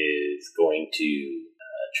 Eldrin is going to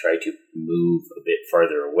try to move a bit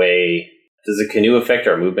farther away. Does the canoe affect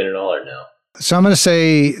our movement at all, or no? So I'm going to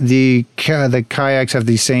say the kayaks have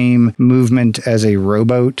the same movement as a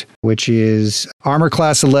rowboat, which is armor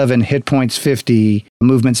class 11, hit points 50,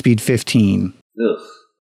 movement speed 15. Ugh.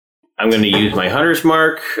 I'm going to use my hunter's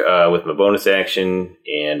mark with my bonus action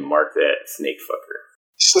and mark that snake fucker.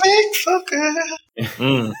 Snake fucker.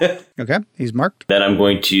 Okay, he's marked. Then I'm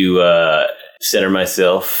going to center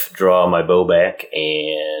myself, draw my bow back,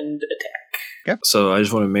 and attack. So I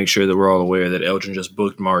just want to make sure that we're all aware that Eldrin just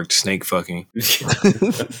bookmarked snake fucking.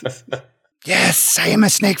 Yes, I am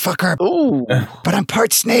a snake fucker, Ooh. but I'm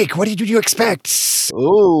part snake. What did you expect?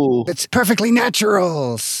 Ooh. It's perfectly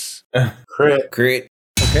natural. Crit. Crit.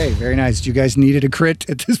 Okay, very nice. You guys needed a crit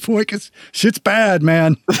at this point because shit's bad,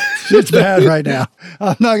 man. Shit's bad right now.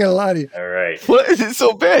 I'm not going to lie to you. All right. What is it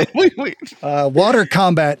so bad? Wait. Water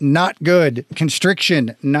combat, not good.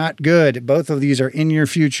 Constriction, not good. Both of these are in your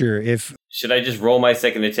future. Should I just roll my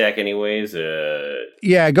second attack anyways?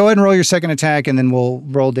 Yeah, go ahead and roll your second attack, and then we'll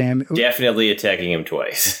roll damage. Definitely attacking him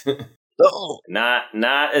twice. Oh.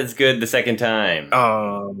 Not as good the second time.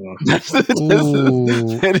 Oh,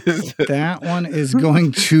 That one is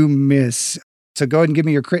going to miss. So go ahead and give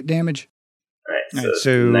me your crit damage. All right, All right,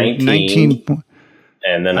 so 19.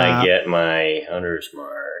 And then I get my hunter's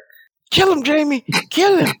mark. Kill him, Jamie.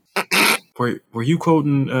 Kill him. were you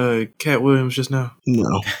quoting Cat Williams just now?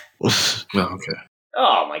 No. Oh, okay.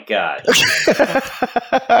 Oh my god.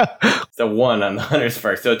 It's a 1 on the hunter's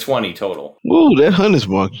mark, so 20 total. Ooh, that hunter's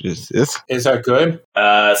mark is Is that good?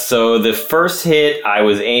 So the first hit, I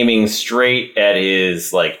was aiming straight at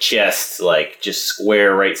his chest, just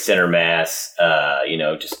square right center mass.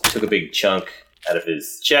 Just took a big chunk out of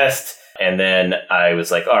his chest, and then I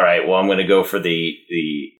was like, all right, well, I'm going to go for the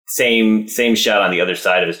same shot on the other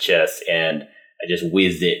side of his chest, and I just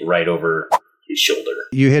whizzed it right over his shoulder.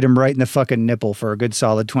 You hit him right in the fucking nipple for a good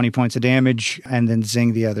solid 20 points of damage and then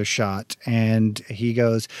zing the other shot. And he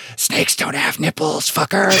goes, snakes don't have nipples,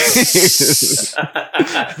 fuckers.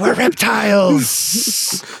 We're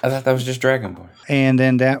reptiles. I thought that was just Dragonborn. And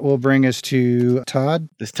then that will bring us to Todd.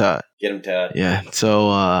 It's Todd. Get him, Todd. Yeah, so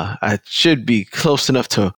I should be close enough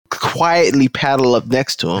to quietly paddle up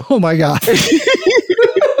next to him. Oh my God.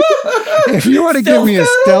 If you want to give me a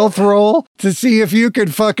stealth roll to see if you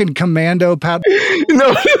could fucking commando paddle.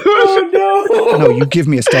 No. No, you give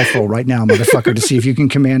me a stealth roll right now, motherfucker, to see if you can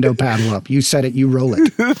commando paddle up. You said it, you roll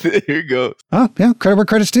it. There you go. Oh, yeah, credit where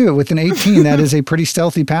credit's due. With an 18, that is a pretty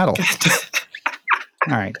stealthy paddle.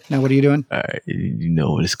 All right, now what are you doing? All right, you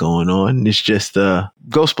know what's going on. It's just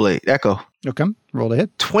Ghost Blade, Echo. Okay, roll to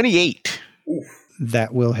hit. 28.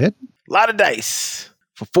 That will hit. A lot of dice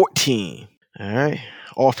for 14. All right,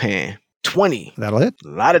 offhand. 20. That'll hit. A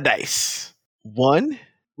lot of dice. 1.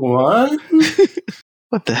 What?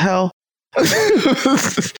 What the hell?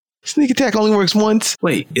 Sneak attack only works once.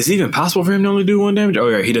 Wait, is it even possible for him to only do 1 damage? Oh,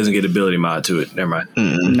 yeah, he doesn't get ability mod to it. Never mind.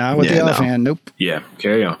 Not with the offhand, nope. Yeah,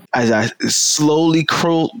 carry on. As I slowly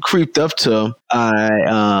creeped up to him,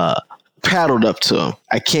 I paddled up to him.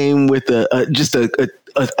 I came with just a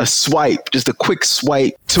swipe, just a quick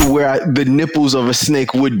swipe to where the nipples of a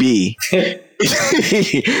snake would be.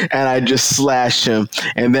 And I just slash him,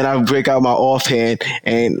 and then I break out my offhand,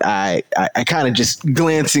 and I kind of just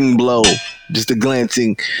glancing blow, just a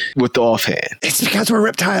glancing with the offhand. It's because we're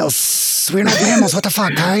reptiles. We're not mammals. What the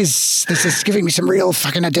fuck, guys? This is giving me some real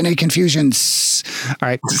fucking identity confusions. All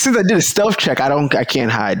right. Since I did a stealth check, I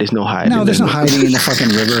can't hide. There's no hiding. No, there's no hiding in the fucking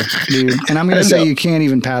river, dude. And I'm going to say you can't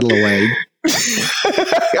even paddle away.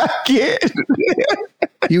 I can't.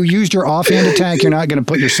 You used your offhand attack. You're not going to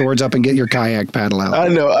put your swords up and get your kayak paddle out. I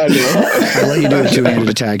know. I'll let you do a two-handed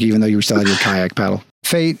attack, even though you still have your kayak paddle.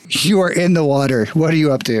 Fate, you are in the water. What are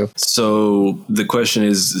you up to? So the question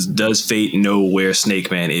is, does Fate know where Snake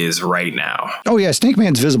Man is right now? Oh, yeah. Snake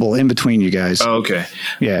Man's visible in between you guys. Oh, okay.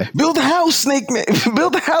 Yeah. Build a house, Snake Man.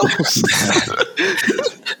 Build a house.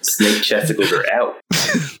 Snake chesticles are out.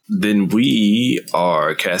 Then we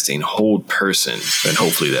are casting Hold Person, and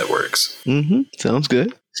hopefully that works. Mm-hmm. Sounds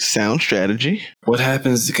good. Sound strategy. What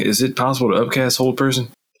happens? Is it possible to upcast Hold Person?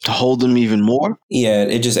 To hold them even more? Yeah,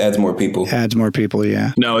 it just adds more people. Adds more people,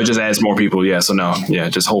 yeah. No, it just adds more people. Yeah, so no. Yeah,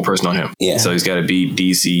 just Hold Person on him. Yeah. So he's got to beat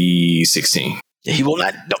DC 16. He will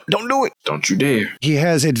not. Don't do it. Don't you dare. He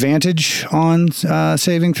has advantage on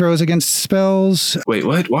saving throws against spells. Wait,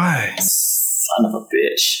 what? Why? Son of a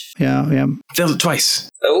bitch. Yeah. Failed it twice.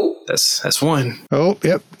 Oh. That's 1. Oh,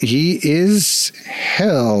 yep. He is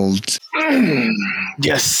held.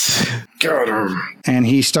 Yes. Got him. And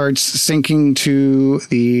he starts sinking to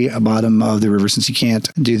the bottom of the river since he can't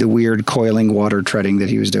do the weird coiling water treading that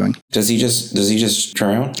he was doing. Does he just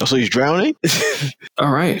drown? Oh, so he's drowning?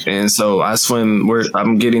 All right. And so I swim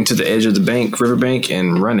I'm getting to the edge of the riverbank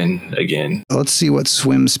and running again. Let's see what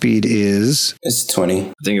swim speed is. It's 20.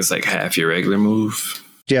 I think it's like half your regular move.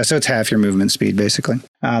 Yeah, so it's half your movement speed, basically.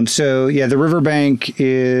 The riverbank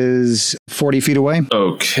is 40 feet away.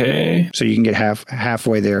 Okay. So you can get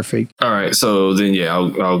halfway there, Fate. All right. So then, yeah,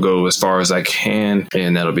 I'll go as far as I can,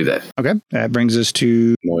 and that'll be that. Okay. That brings us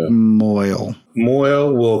to Moyle.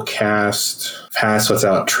 Moyle will cast Pass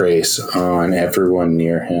Without Trace on everyone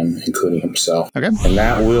near him, including himself. Okay. And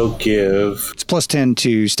that will give, It's plus 10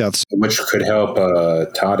 to stealth. which could help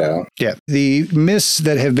Todd out. Yeah. The mists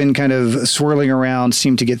that have been kind of swirling around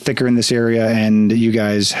seem to get thicker in this area, and you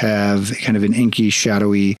guys have kind of an inky,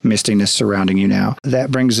 shadowy mistiness surrounding you now.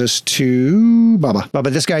 That brings us to Baba. Baba,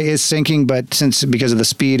 this guy is sinking, but because of the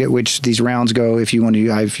speed at which these rounds go, if you want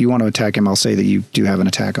to attack him, I'll say that you do have an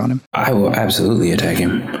attack on him. I will absolutely attack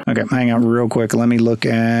him. Okay, hang on real quick. Let me look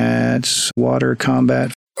at water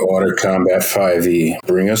combat. Water Combat 5e.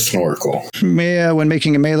 Bring a snorkel. Yeah, when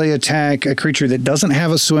making a melee attack, a creature that doesn't have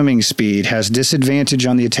a swimming speed has disadvantage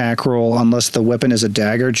on the attack roll unless the weapon is a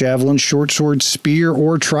dagger, javelin, short sword, spear,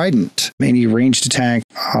 or trident. Any ranged attack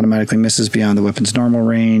automatically misses beyond the weapon's normal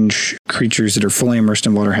range. Creatures that are fully immersed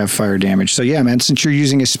in water have fire damage. So yeah, man, since you're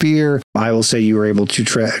using a spear, I will say you were able to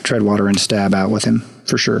tread water and stab out with him,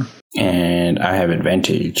 for sure. And I have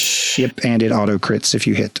advantage. Yep, and it auto crits if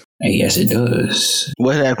you hit. Yes, it does.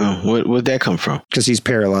 What happened? Where'd that come from? Because he's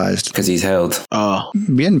paralyzed. Because he's held. Oh.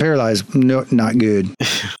 Getting paralyzed, no, not good.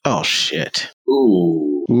 Oh, shit.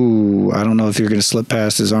 Ooh. Ooh, I don't know if you're going to slip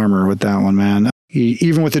past his armor with that one, man.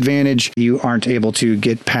 even with advantage, you aren't able to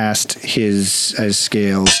get past his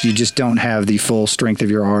scales. You just don't have the full strength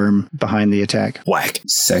of your arm behind the attack. Whack.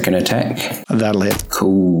 Second attack. That'll hit.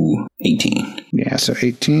 Cool. 18. Yeah, so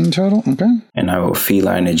 18 total. Okay. And I will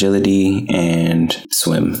feline agility and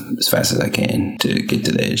swim as fast as I can to get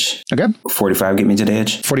to the edge. Okay. 45 get me to the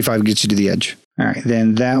edge. 45 gets you to the edge. All right,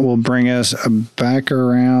 then that will bring us back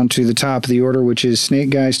around to the top of the order, which is Snake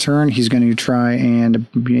Guy's turn. He's going to try and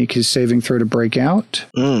make his saving throw to break out.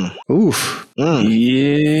 Oof.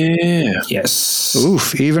 Yeah. Yes.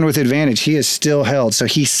 Oof. Even with advantage, he is still held. So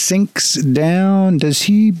he sinks down. Does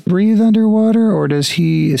he breathe underwater, or is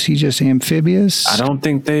he just amphibious? I don't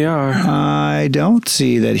think they are. I don't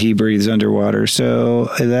see that he breathes underwater. So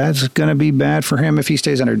that's going to be bad for him if he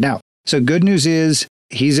stays under. Now, so good news is,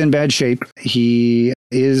 he's in bad shape. He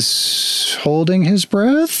is holding his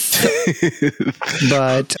breath.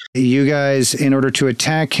 But you guys, in order to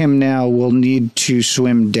attack him now, will need to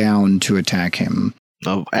swim down to attack him.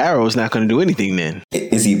 Oh, Arrow's not going to do anything then.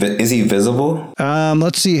 Is he visible?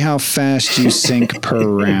 Let's see how fast you sink per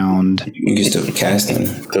round. You can still cast him.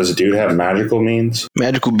 Does the dude have magical means?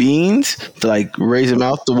 Magical beans to like raise him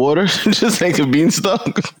out the water, just like a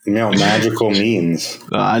beanstalk. No, magical means.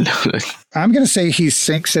 I know. I'm going to say he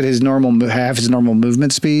sinks at his normal half his normal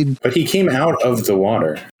movement speed But he came out of the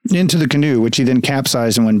water. into the canoe, which he then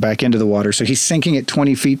capsized and went back into the water. So he's sinking at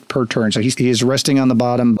 20 feet per turn. So he is resting on the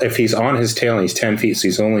bottom. If he's on his tail and he's 10 feet, so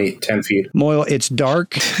he's only 10 feet. Moyle, it's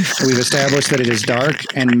dark. We've established that it is dark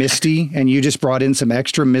and misty, and you just brought in some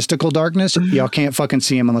extra mystical darkness. Y'all can't fucking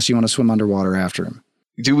see him unless you want to swim underwater after him.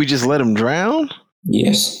 Do we just let him drown?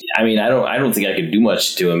 Yes. I mean, I don't think I could do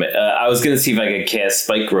much to him. I was going to see if I could cast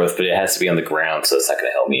Spike Growth, but it has to be on the ground, so it's not going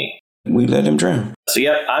to help me. We let him drown. So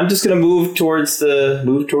yeah, I'm just going to move towards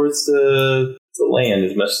the land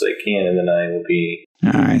as much as I can, and then I will be.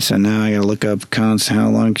 All right, so now I got to look up how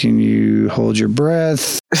long can you hold your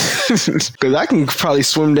breath? Because I can probably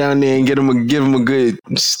swim down there and give him a good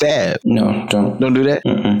stab. No, don't do that.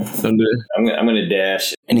 Mm-mm. Don't do that. I'm going to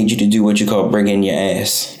dash. I need you to do what you call bring in your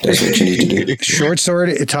ass. That's what you need to do. Short sword,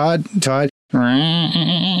 Todd.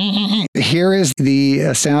 Here is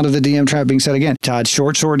the sound of the DM trap being said again. Todd,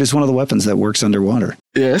 short sword is one of the weapons that works underwater.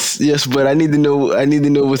 Yes, but I need to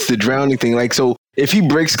know what's the drowning thing. Like, so if he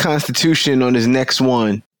breaks Constitution on his next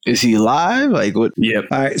one, is he alive? Like what? Yep.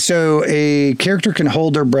 All right, so a character can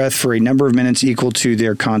hold their breath for a number of minutes equal to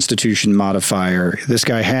their Constitution modifier. This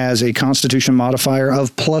guy has a Constitution modifier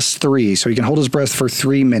of +3, so he can hold his breath for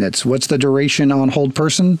 3 minutes. What's the duration on hold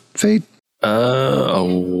person, Fate? A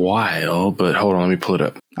while, but hold on, let me pull it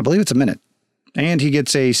up. I believe it's a minute. And he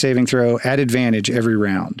gets a saving throw at advantage every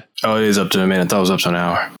round. Oh, it is up to a minute. I thought it was up to an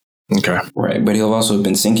hour. Okay. Right, but he'll also have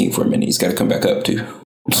been sinking for a minute. He's got to come back up too.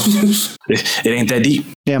 It ain't that deep.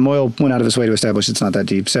 Yeah, Moyle went out of his way to establish it's not that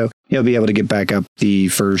deep, so he'll be able to get back up the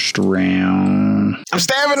first round. I'm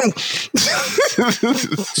stabbing him.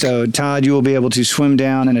 So, Todd, you will be able to swim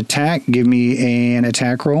down and attack. Give me an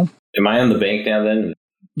attack roll. Am I on the bank now then?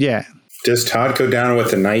 Yeah. Does Todd go down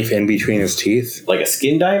with a knife in between his teeth? Like a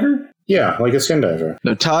skin diver? Yeah, like a skin diver.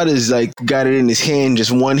 No, Todd is like got it in his hand,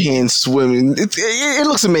 just one hand swimming. It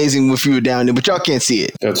looks amazing if you were down there, but y'all can't see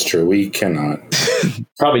it. That's true. We cannot.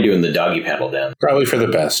 Probably doing the doggy paddle down. Probably for the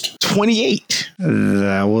best. 28.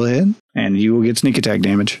 That will hit. And you will get sneak attack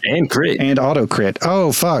damage. And crit. And auto crit.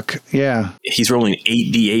 Oh, fuck. Yeah. He's rolling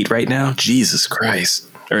 8d8 right now. Jesus Christ.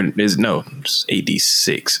 Or is no, it's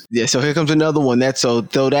 8d6. Yeah, so here comes another one. So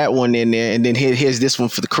throw that one in there, and then here's this one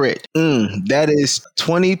for the crit. That is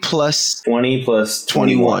 20 plus 20 plus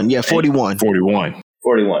 21. Yeah, 41. 41.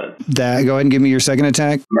 41. That. Go ahead and give me your second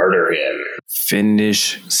attack. Murder him.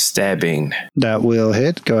 Finish stabbing. That will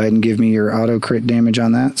hit. Go ahead and give me your auto crit damage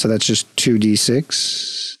on that. So that's just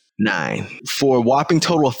 2d6. 9. For a whopping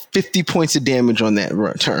total of 50 points of damage on that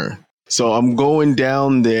turn. So I'm going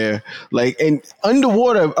down there, and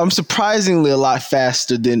underwater, I'm surprisingly a lot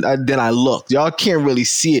faster than I look. Y'all can't really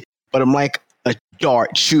see it, but I'm like a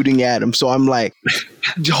dart shooting at him. So I'm like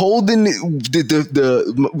holding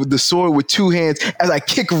the sword with two hands as I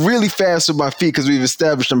kick really fast with my feet because we've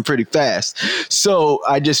established I'm pretty fast. So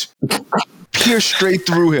I just pierce straight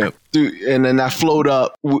through him. And then I float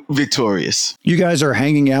up victorious. You guys are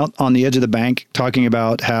hanging out on the edge of the bank talking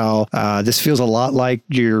about how this feels a lot like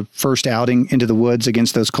your first outing into the woods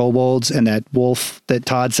against those kobolds and that wolf that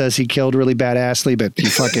Todd says he killed really badassly, but he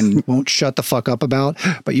fucking won't shut the fuck up about.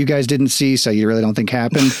 But you guys didn't see, so you really don't think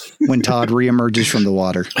happened when Todd reemerges from the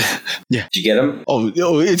water. Yeah. Did you get him?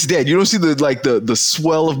 Oh, it's dead. You don't see the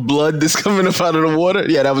swell of blood that's coming up out of the water?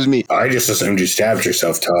 Yeah, that was me. I just assumed you stabbed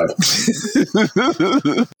yourself, Todd.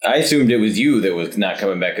 I assumed it was you that was not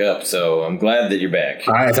coming back up, so I'm glad that you're back.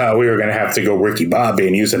 I thought we were going to have to go Ricky Bobby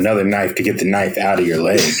and use another knife to get the knife out of your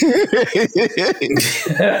leg.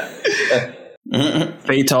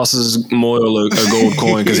 Fate tosses Moyle a gold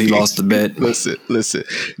coin because he lost the bet. Listen.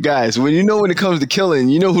 Guys, when it comes to killing,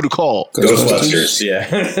 you know who to call. Ghostbusters, yeah.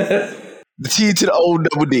 The T to the old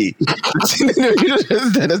double D. That's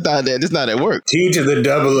not that. That's not at work. T to the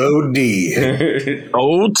double O-D.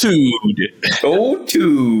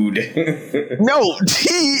 Otude. No,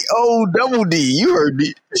 T-O double D. You heard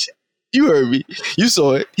me. You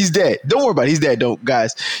saw it. He's dead. Don't worry about it. He's dead.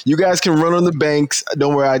 Guys. You guys can run on the banks.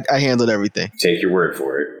 Don't worry. I handled everything. Take your word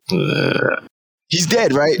for it. He's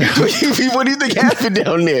dead, right? What do you think happened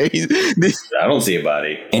down there? I don't see a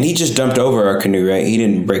body. And he just jumped over our canoe, right? He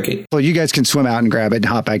didn't break it. Well, you guys can swim out and grab it and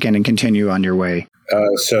hop back in and continue on your way.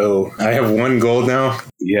 So I have 1 gold now.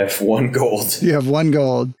 You have 1 gold. You have 1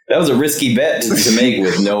 gold. That was a risky bet to make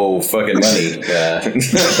with no fucking money.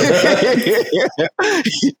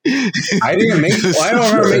 I didn't make. I don't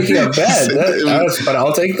remember making a bet, but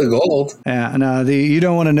I'll take the gold. Yeah, no, you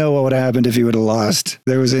don't want to know what would have happened if you would have lost.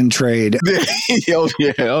 There was in trade.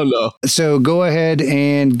 Oh no. So go ahead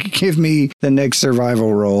and give me the next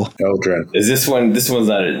survival roll. Eldrin. Is this one? This one's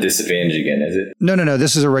not at a disadvantage again, is it? No.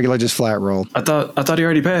 This is a regular, just flat roll. I thought he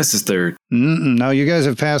already passed his third. No, you guys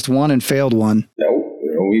have passed 1 and failed 1. No,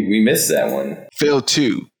 we missed that one. Failed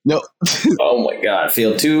 2. No. Oh my God!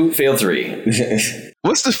 Failed 2, failed 3.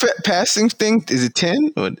 What's the passing thing? Is it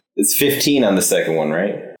 10? It's 15 on the second one,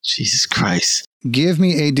 right? Jesus Christ! Give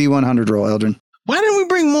me a D100 roll, Eldrin. Why didn't we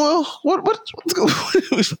bring Moyle? What's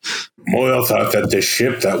Moyle thought that the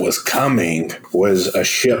ship that was coming was a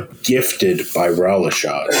ship gifted by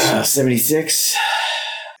Rolashad. 76.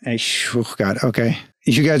 Oh, God. Okay.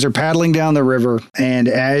 You guys are paddling down the river, and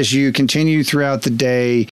as you continue throughout the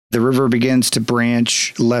day, the river begins to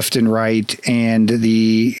branch left and right, and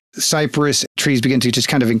the cypress trees begin to just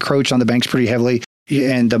kind of encroach on the banks pretty heavily,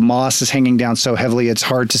 and the moss is hanging down so heavily it's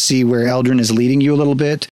hard to see where Eldrin is leading you a little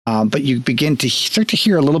bit. But you begin to start to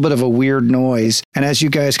hear a little bit of a weird noise. And as you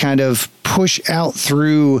guys kind of push out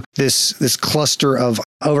through this cluster of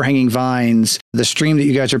overhanging vines, the stream that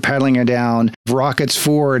you guys are paddling down rockets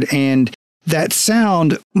forward, and that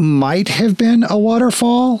sound might have been a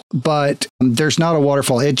waterfall, but there's not a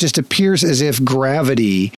waterfall. It just appears as if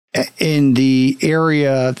gravity in the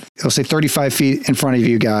area, I'll say 35 feet in front of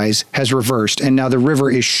you guys, has reversed. And now the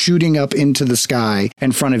river is shooting up into the sky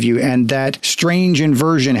in front of you. And that strange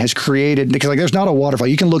inversion has created, because there's not a waterfall.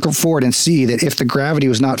 You can look forward and see that if the gravity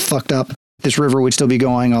was not fucked up, this river would still be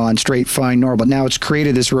going on straight, fine, normal. But now it's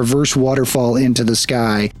created this reverse waterfall into the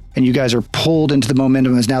sky. And you guys are pulled into the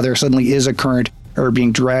momentum as now there suddenly is a current or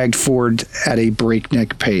being dragged forward at a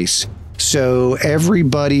breakneck pace. So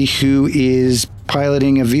everybody who is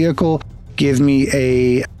piloting a vehicle, give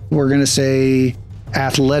me we're going to say,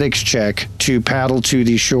 athletics check to paddle to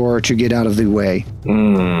the shore to get out of the way.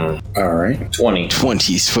 All right. 20.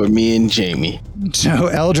 20s for me and Jamie. So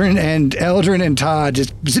Eldrin and Todd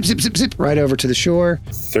just zip right over to the shore.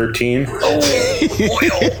 13.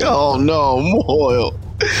 Oh no, Moyle.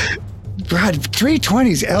 God, 3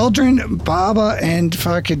 20s. Eldrin, Baba, and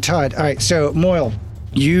fucking Todd. All right, so Moyle,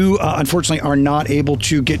 you unfortunately are not able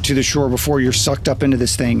to get to the shore before you're sucked up into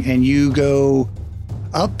this thing, and you go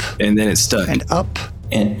up. And then it's stuck. And up.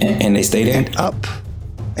 And they stay there? And up.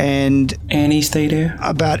 And he stay there?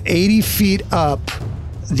 About 80 feet up,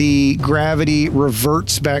 the gravity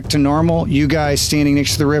reverts back to normal. You guys standing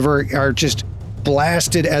next to the river are just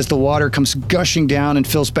blasted as the water comes gushing down and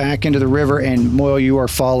fills back into the river, and Moyle, you are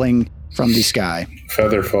falling from the sky.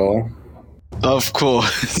 Featherfall. Of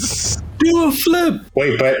course. Do a flip.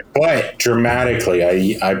 Wait, but dramatically,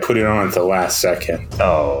 I put it on at the last second.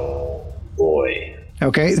 Oh, boy.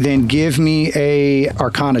 Okay, then give me a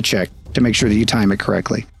Arcana check to make sure that you time it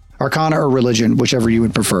correctly. Arcana or religion, whichever you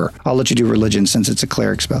would prefer. I'll let you do religion since it's a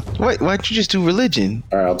cleric spell. Wait, why'd you just do religion?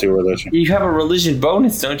 All right, I'll do religion. You have a religion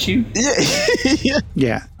bonus, don't you?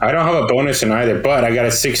 Yeah. I don't have a bonus in either, but I got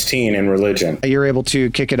a 16 in religion. You're able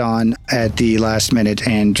to kick it on at the last minute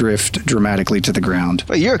and drift dramatically to the ground.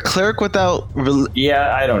 Wait, you're a cleric without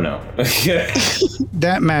Yeah, I don't know.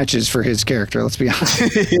 That matches for his character, let's be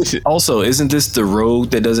honest. Also, isn't this the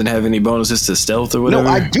rogue that doesn't have any bonuses to stealth or whatever? No,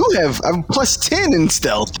 I'm plus 10 in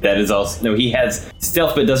stealth. That is also... No, he has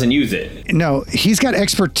stealth but doesn't use it. No, he's got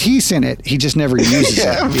expertise in it. He just never uses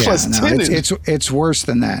Yeah, it. plus 10 it's worse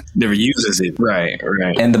than that. Never uses it. Right.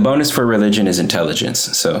 And the bonus for religion is intelligence,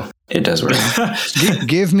 so... It does work.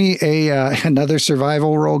 Give me another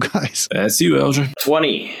survival roll, guys. That's you, Eldrin.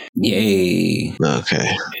 20. Yay.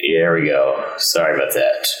 Okay. There we go. Sorry about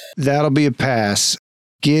that. That'll be a pass.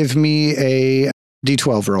 Give me a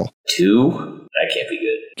D12 roll. 2. That can't be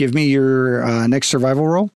good. Give me your next survival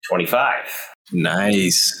roll. 25.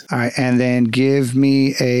 Nice. All right, and then give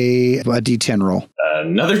me a D10 roll.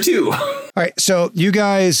 Another 2. All right, so you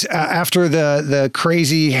guys, after the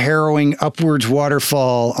crazy, harrowing upwards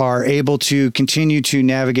waterfall, are able to continue to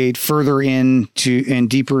navigate further into and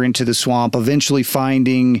deeper into the swamp, eventually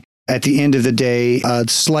finding, at the end of the day, a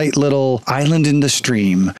slight little island in the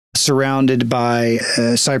stream surrounded by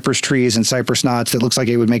cypress trees and cypress knots that looks like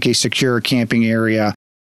it would make a secure camping area.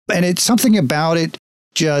 And it's something about it,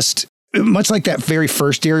 just much like that very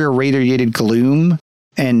first area, radiated gloom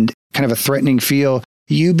and kind of a threatening feel.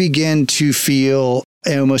 You begin to feel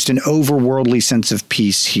almost an overworldly sense of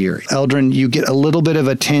peace here. Eldrin, you get a little bit of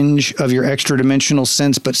a tinge of your extra dimensional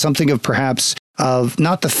sense, but something of perhaps of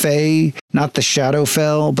not the Fae, not the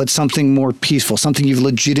Shadowfell, but something more peaceful, something you've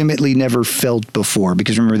legitimately never felt before.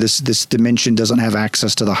 Because remember, this dimension doesn't have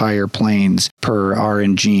access to the higher planes per R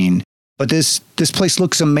and Gene. But this place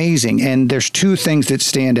looks amazing, and there's two things that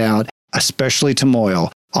stand out, especially to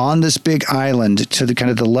Moyle. On this big island to the kind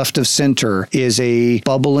of the left of center is a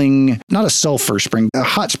bubbling, not a sulfur spring. A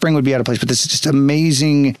hot spring would be out of place, but this is just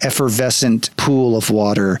amazing effervescent pool of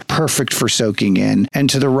water, perfect for soaking in. And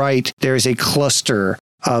to the right, there is a cluster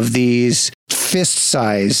of these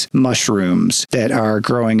fist-size mushrooms that are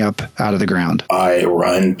growing up out of the ground. I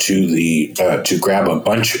run to the to grab a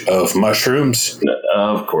bunch of mushrooms.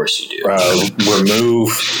 Of course you do.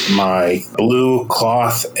 Remove my blue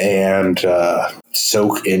cloth and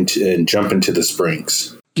soak into and jump into the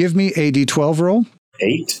springs. Give me a D12 roll.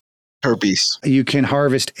 8. Herpes. You can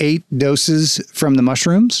harvest 8 doses from the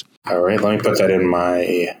mushrooms. All right, let me put that in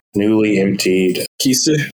my newly emptied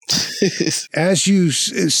Keister. As you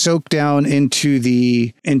soak down into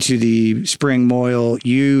the spring, Moyle,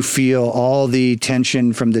 you feel all the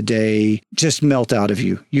tension from the day just melt out of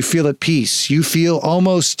you. You feel at peace. You feel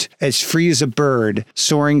almost as free as a bird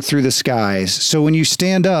soaring through the skies. So when you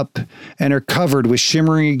stand up and are covered with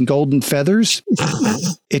shimmering golden feathers,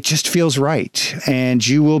 it just feels right. And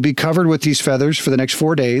you will be covered with these feathers for the next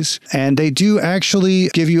 4 days. And they do actually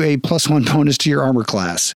give you a +1 bonus to your armor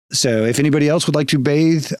class. So if anybody else would like to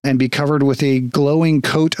bathe and be covered with a glowing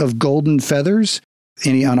coat of golden feathers,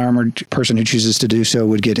 any unarmored person who chooses to do so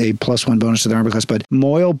would get a +1 bonus to their armor class. But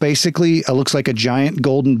Moyle basically looks like a giant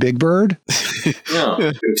golden big bird. No,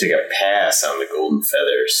 we take a pass on the golden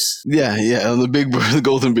feathers. Yeah, on the big bird, the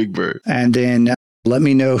golden big bird. And then let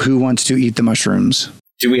me know who wants to eat the mushrooms.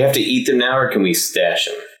 Do we have to eat them now, or can we stash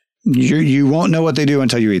them? You won't know what they do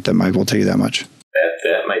until you eat them. I will tell you that much.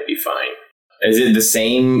 That might be fine. Is it the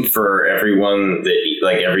same for everyone that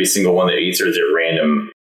like every single one that eats, or is it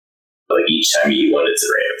random? Like each time you eat one, it's a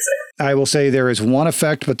random thing. I will say there is one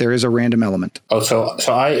effect, but there is a random element. Oh, so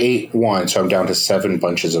I ate one, so I'm down to 7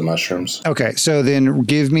 bunches of mushrooms. Okay, so then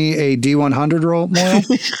give me a D100 roll, Moyle.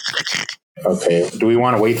 Okay, do we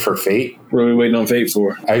want to wait for fate? What are we waiting on fate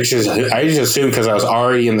for? I just assumed because I was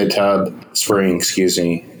already in the spring,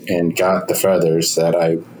 and got the feathers that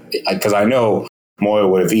because I know Moyle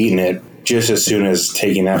would have eaten it just as soon as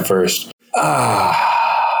taking that first.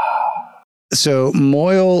 So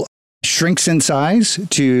Moyle shrinks in size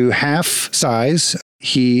to half size.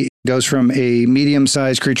 He goes from a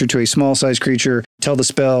medium-sized creature to a small-sized creature till the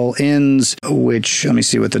spell ends, which, let me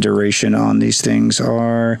see what the duration on these things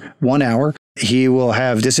are, 1 hour. He will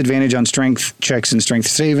have disadvantage on strength checks and strength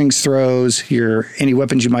savings throws. Any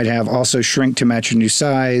weapons you might have also shrink to match your new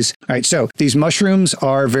size. All right, so these mushrooms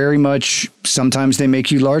are very much, sometimes they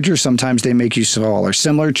make you larger, sometimes they make you smaller.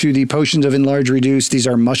 Similar to the potions of Enlarge Reduce, these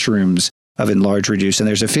are mushrooms of Enlarge Reduce. And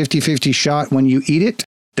there's a 50-50 shot when you eat it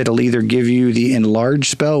that'll either give you the Enlarge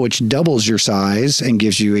spell, which doubles your size and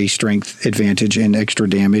gives you a strength advantage and extra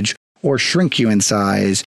damage, or shrink you in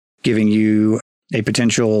size, giving you a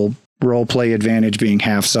potential roleplay advantage being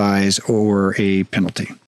half size or a penalty.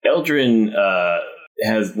 Eldrin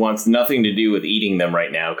wants nothing to do with eating them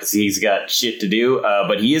right now because he's got shit to do,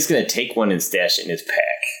 but he is going to take one and stash it in his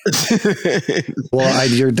pack. Well,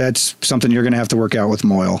 that's something you're going to have to work out with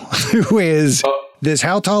Moyle. Who is this?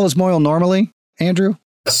 How tall is Moyle normally, Andrew?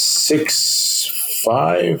 6'5",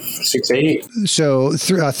 6'8". So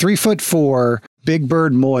 3'4" Big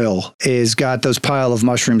Bird Moyle is got those pile of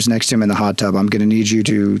mushrooms next to him in the hot tub. I'm going to need you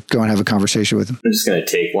to go and have a conversation with him. I'm just going to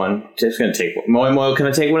take one. Moyle, can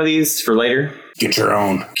I take one of these for later? Get your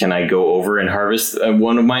own. Can I go over and harvest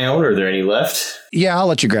one of my own? Are there any left? Yeah, I'll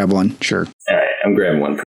let you grab one. Sure. All right, I'm grabbing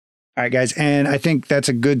one. All All right, guys, and I think that's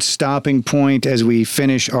a good stopping point as we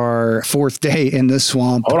finish our 4th day in the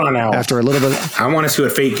swamp. Hold on now. After a little bit, I want to see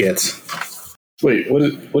what Fate gets. Wait, what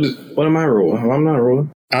am I rolling? I'm not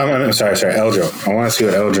rolling. I'm sorry, Eldrin. I want to see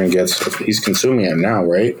what Eldrin gets. He's consuming it now,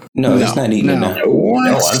 right? No, he's not eating it now. What?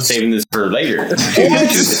 No, I'm saving this for later to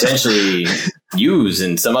potentially use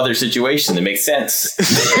in some other situation that makes sense.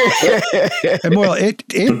 and well, it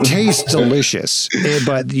tastes delicious,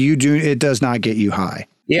 but it does not get you high.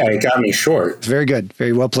 Yeah, it got me short. Very good.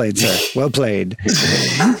 Very well played, sir. Well played.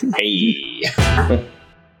 Hey.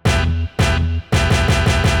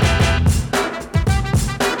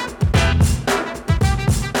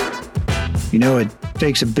 You know, it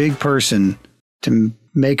takes a big person to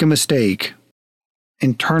make a mistake,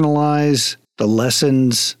 internalize the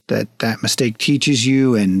lessons that mistake teaches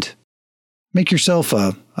you, and make yourself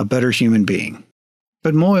a better human being.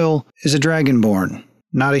 But Moyle is a dragonborn,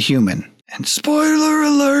 not a human. And spoiler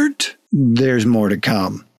alert, there's more to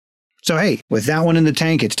come. So hey, with that one in the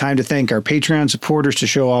tank, it's time to thank our Patreon supporters to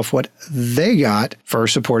show off what they got for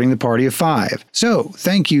supporting the Party of 5. So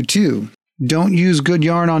thank you to Don't Use Good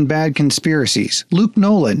Yarn on Bad Conspiracies, Luke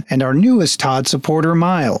Nolan, and our newest Todd supporter,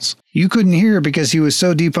 Miles. You couldn't hear because he was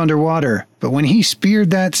so deep underwater, but when he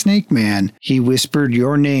speared that snake man, he whispered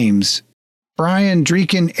your names. Brian,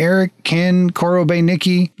 Dreeken, Eric, Ken, Korobe,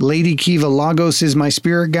 Nikki, Lady Kiva Lagos is my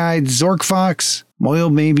spirit guide, Zork Fox.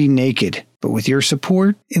 Moyle may be naked, but with your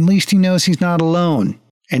support, at least he knows he's not alone.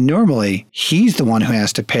 And normally, he's the one who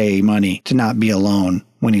has to pay money to not be alone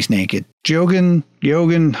when he's naked. Jogan,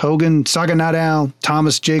 Hogan, Saganadal,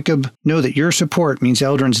 Thomas, Jacob, know that your support means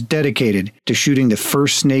Eldrin's dedicated to shooting the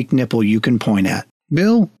first snake nipple you can point at.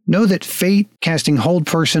 Bill, know that fate casting Hold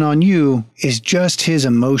Person on you is just his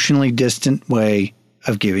emotionally distant way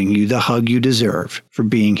of giving you the hug you deserve for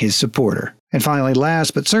being his supporter. And finally,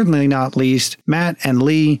 last but certainly not least, Matt and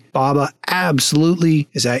Lee, Baba absolutely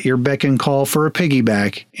is at your beck and call for a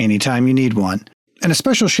piggyback anytime you need one. And a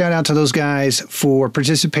special shout out to those guys for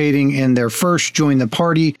participating in their first Join the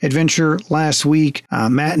Party adventure last week.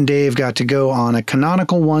 Matt and Dave got to go on a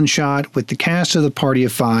canonical one-shot with the cast of the Party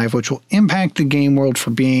of 5, which will impact the game world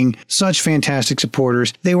for being such fantastic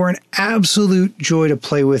supporters. They were an absolute joy to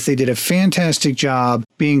play with. They did a fantastic job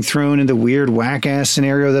being thrown in the weird whack-ass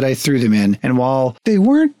scenario that I threw them in. And while they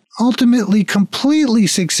weren't ultimately completely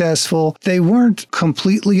successful, they weren't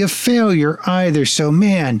completely a failure either. So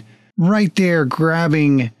man, right there,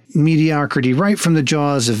 grabbing mediocrity right from the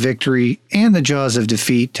jaws of victory and the jaws of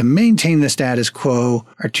defeat to maintain the status quo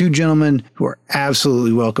are two gentlemen who are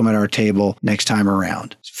absolutely welcome at our table next time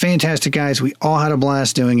around. Fantastic guys. We all had a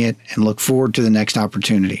blast doing it and look forward to the next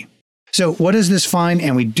opportunity. So what does this fine,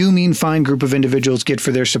 and we do mean fine, group of individuals get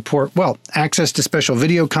for their support? Well, access to special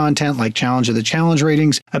video content like Challenge of the Challenge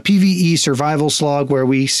ratings, a PvE survival slog where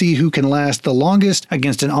we see who can last the longest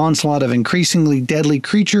against an onslaught of increasingly deadly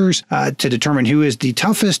creatures to determine who is the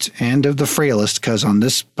toughest and of the frailest, because on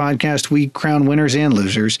this podcast we crown winners and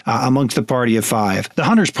losers amongst the Party of 5. The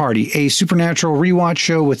Hunters Party, a supernatural rewatch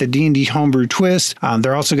show with a D&D homebrew twist.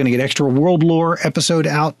 They're also going to get extra world lore episode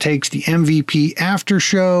outtakes, the MVP after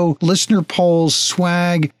show, listener polls,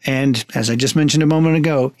 swag, and as I just mentioned a moment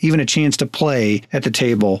ago, even a chance to play at the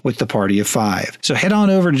table with the Party of 5. So head on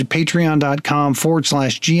over to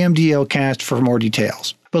patreon.com/GMDLcast for more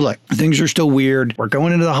details. But look, things are still weird. We're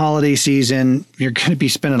going into the holiday season. You're going to be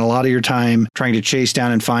spending a lot of your time trying to chase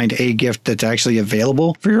down and find a gift that's actually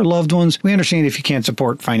available for your loved ones. We understand if you can't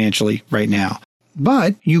support financially right now,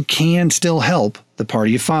 but you can still help the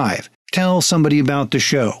Party of 5. Tell somebody about the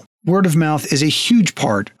show. Word of mouth is a huge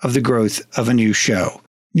part of the growth of a new show.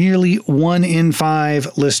 Nearly 1 in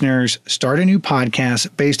 5 listeners start a new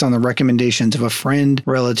podcast based on the recommendations of a friend,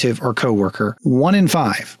 relative, or coworker. 1 in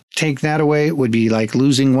 5. Take that away would be like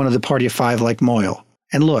losing one of the Party of 5 like Moyle.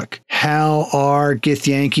 And look, how are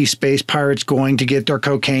Githyanki space pirates going to get their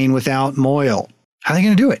cocaine without Moyle? How are they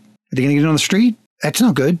going to do it? Are they going to get it on the street? That's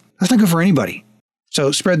not good. That's not good for anybody.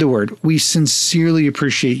 So spread the word. We sincerely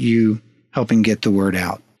appreciate you helping get the word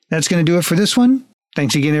out. That's going to do it for this one.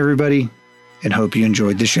 Thanks again, everybody, and hope you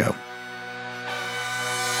enjoyed the show.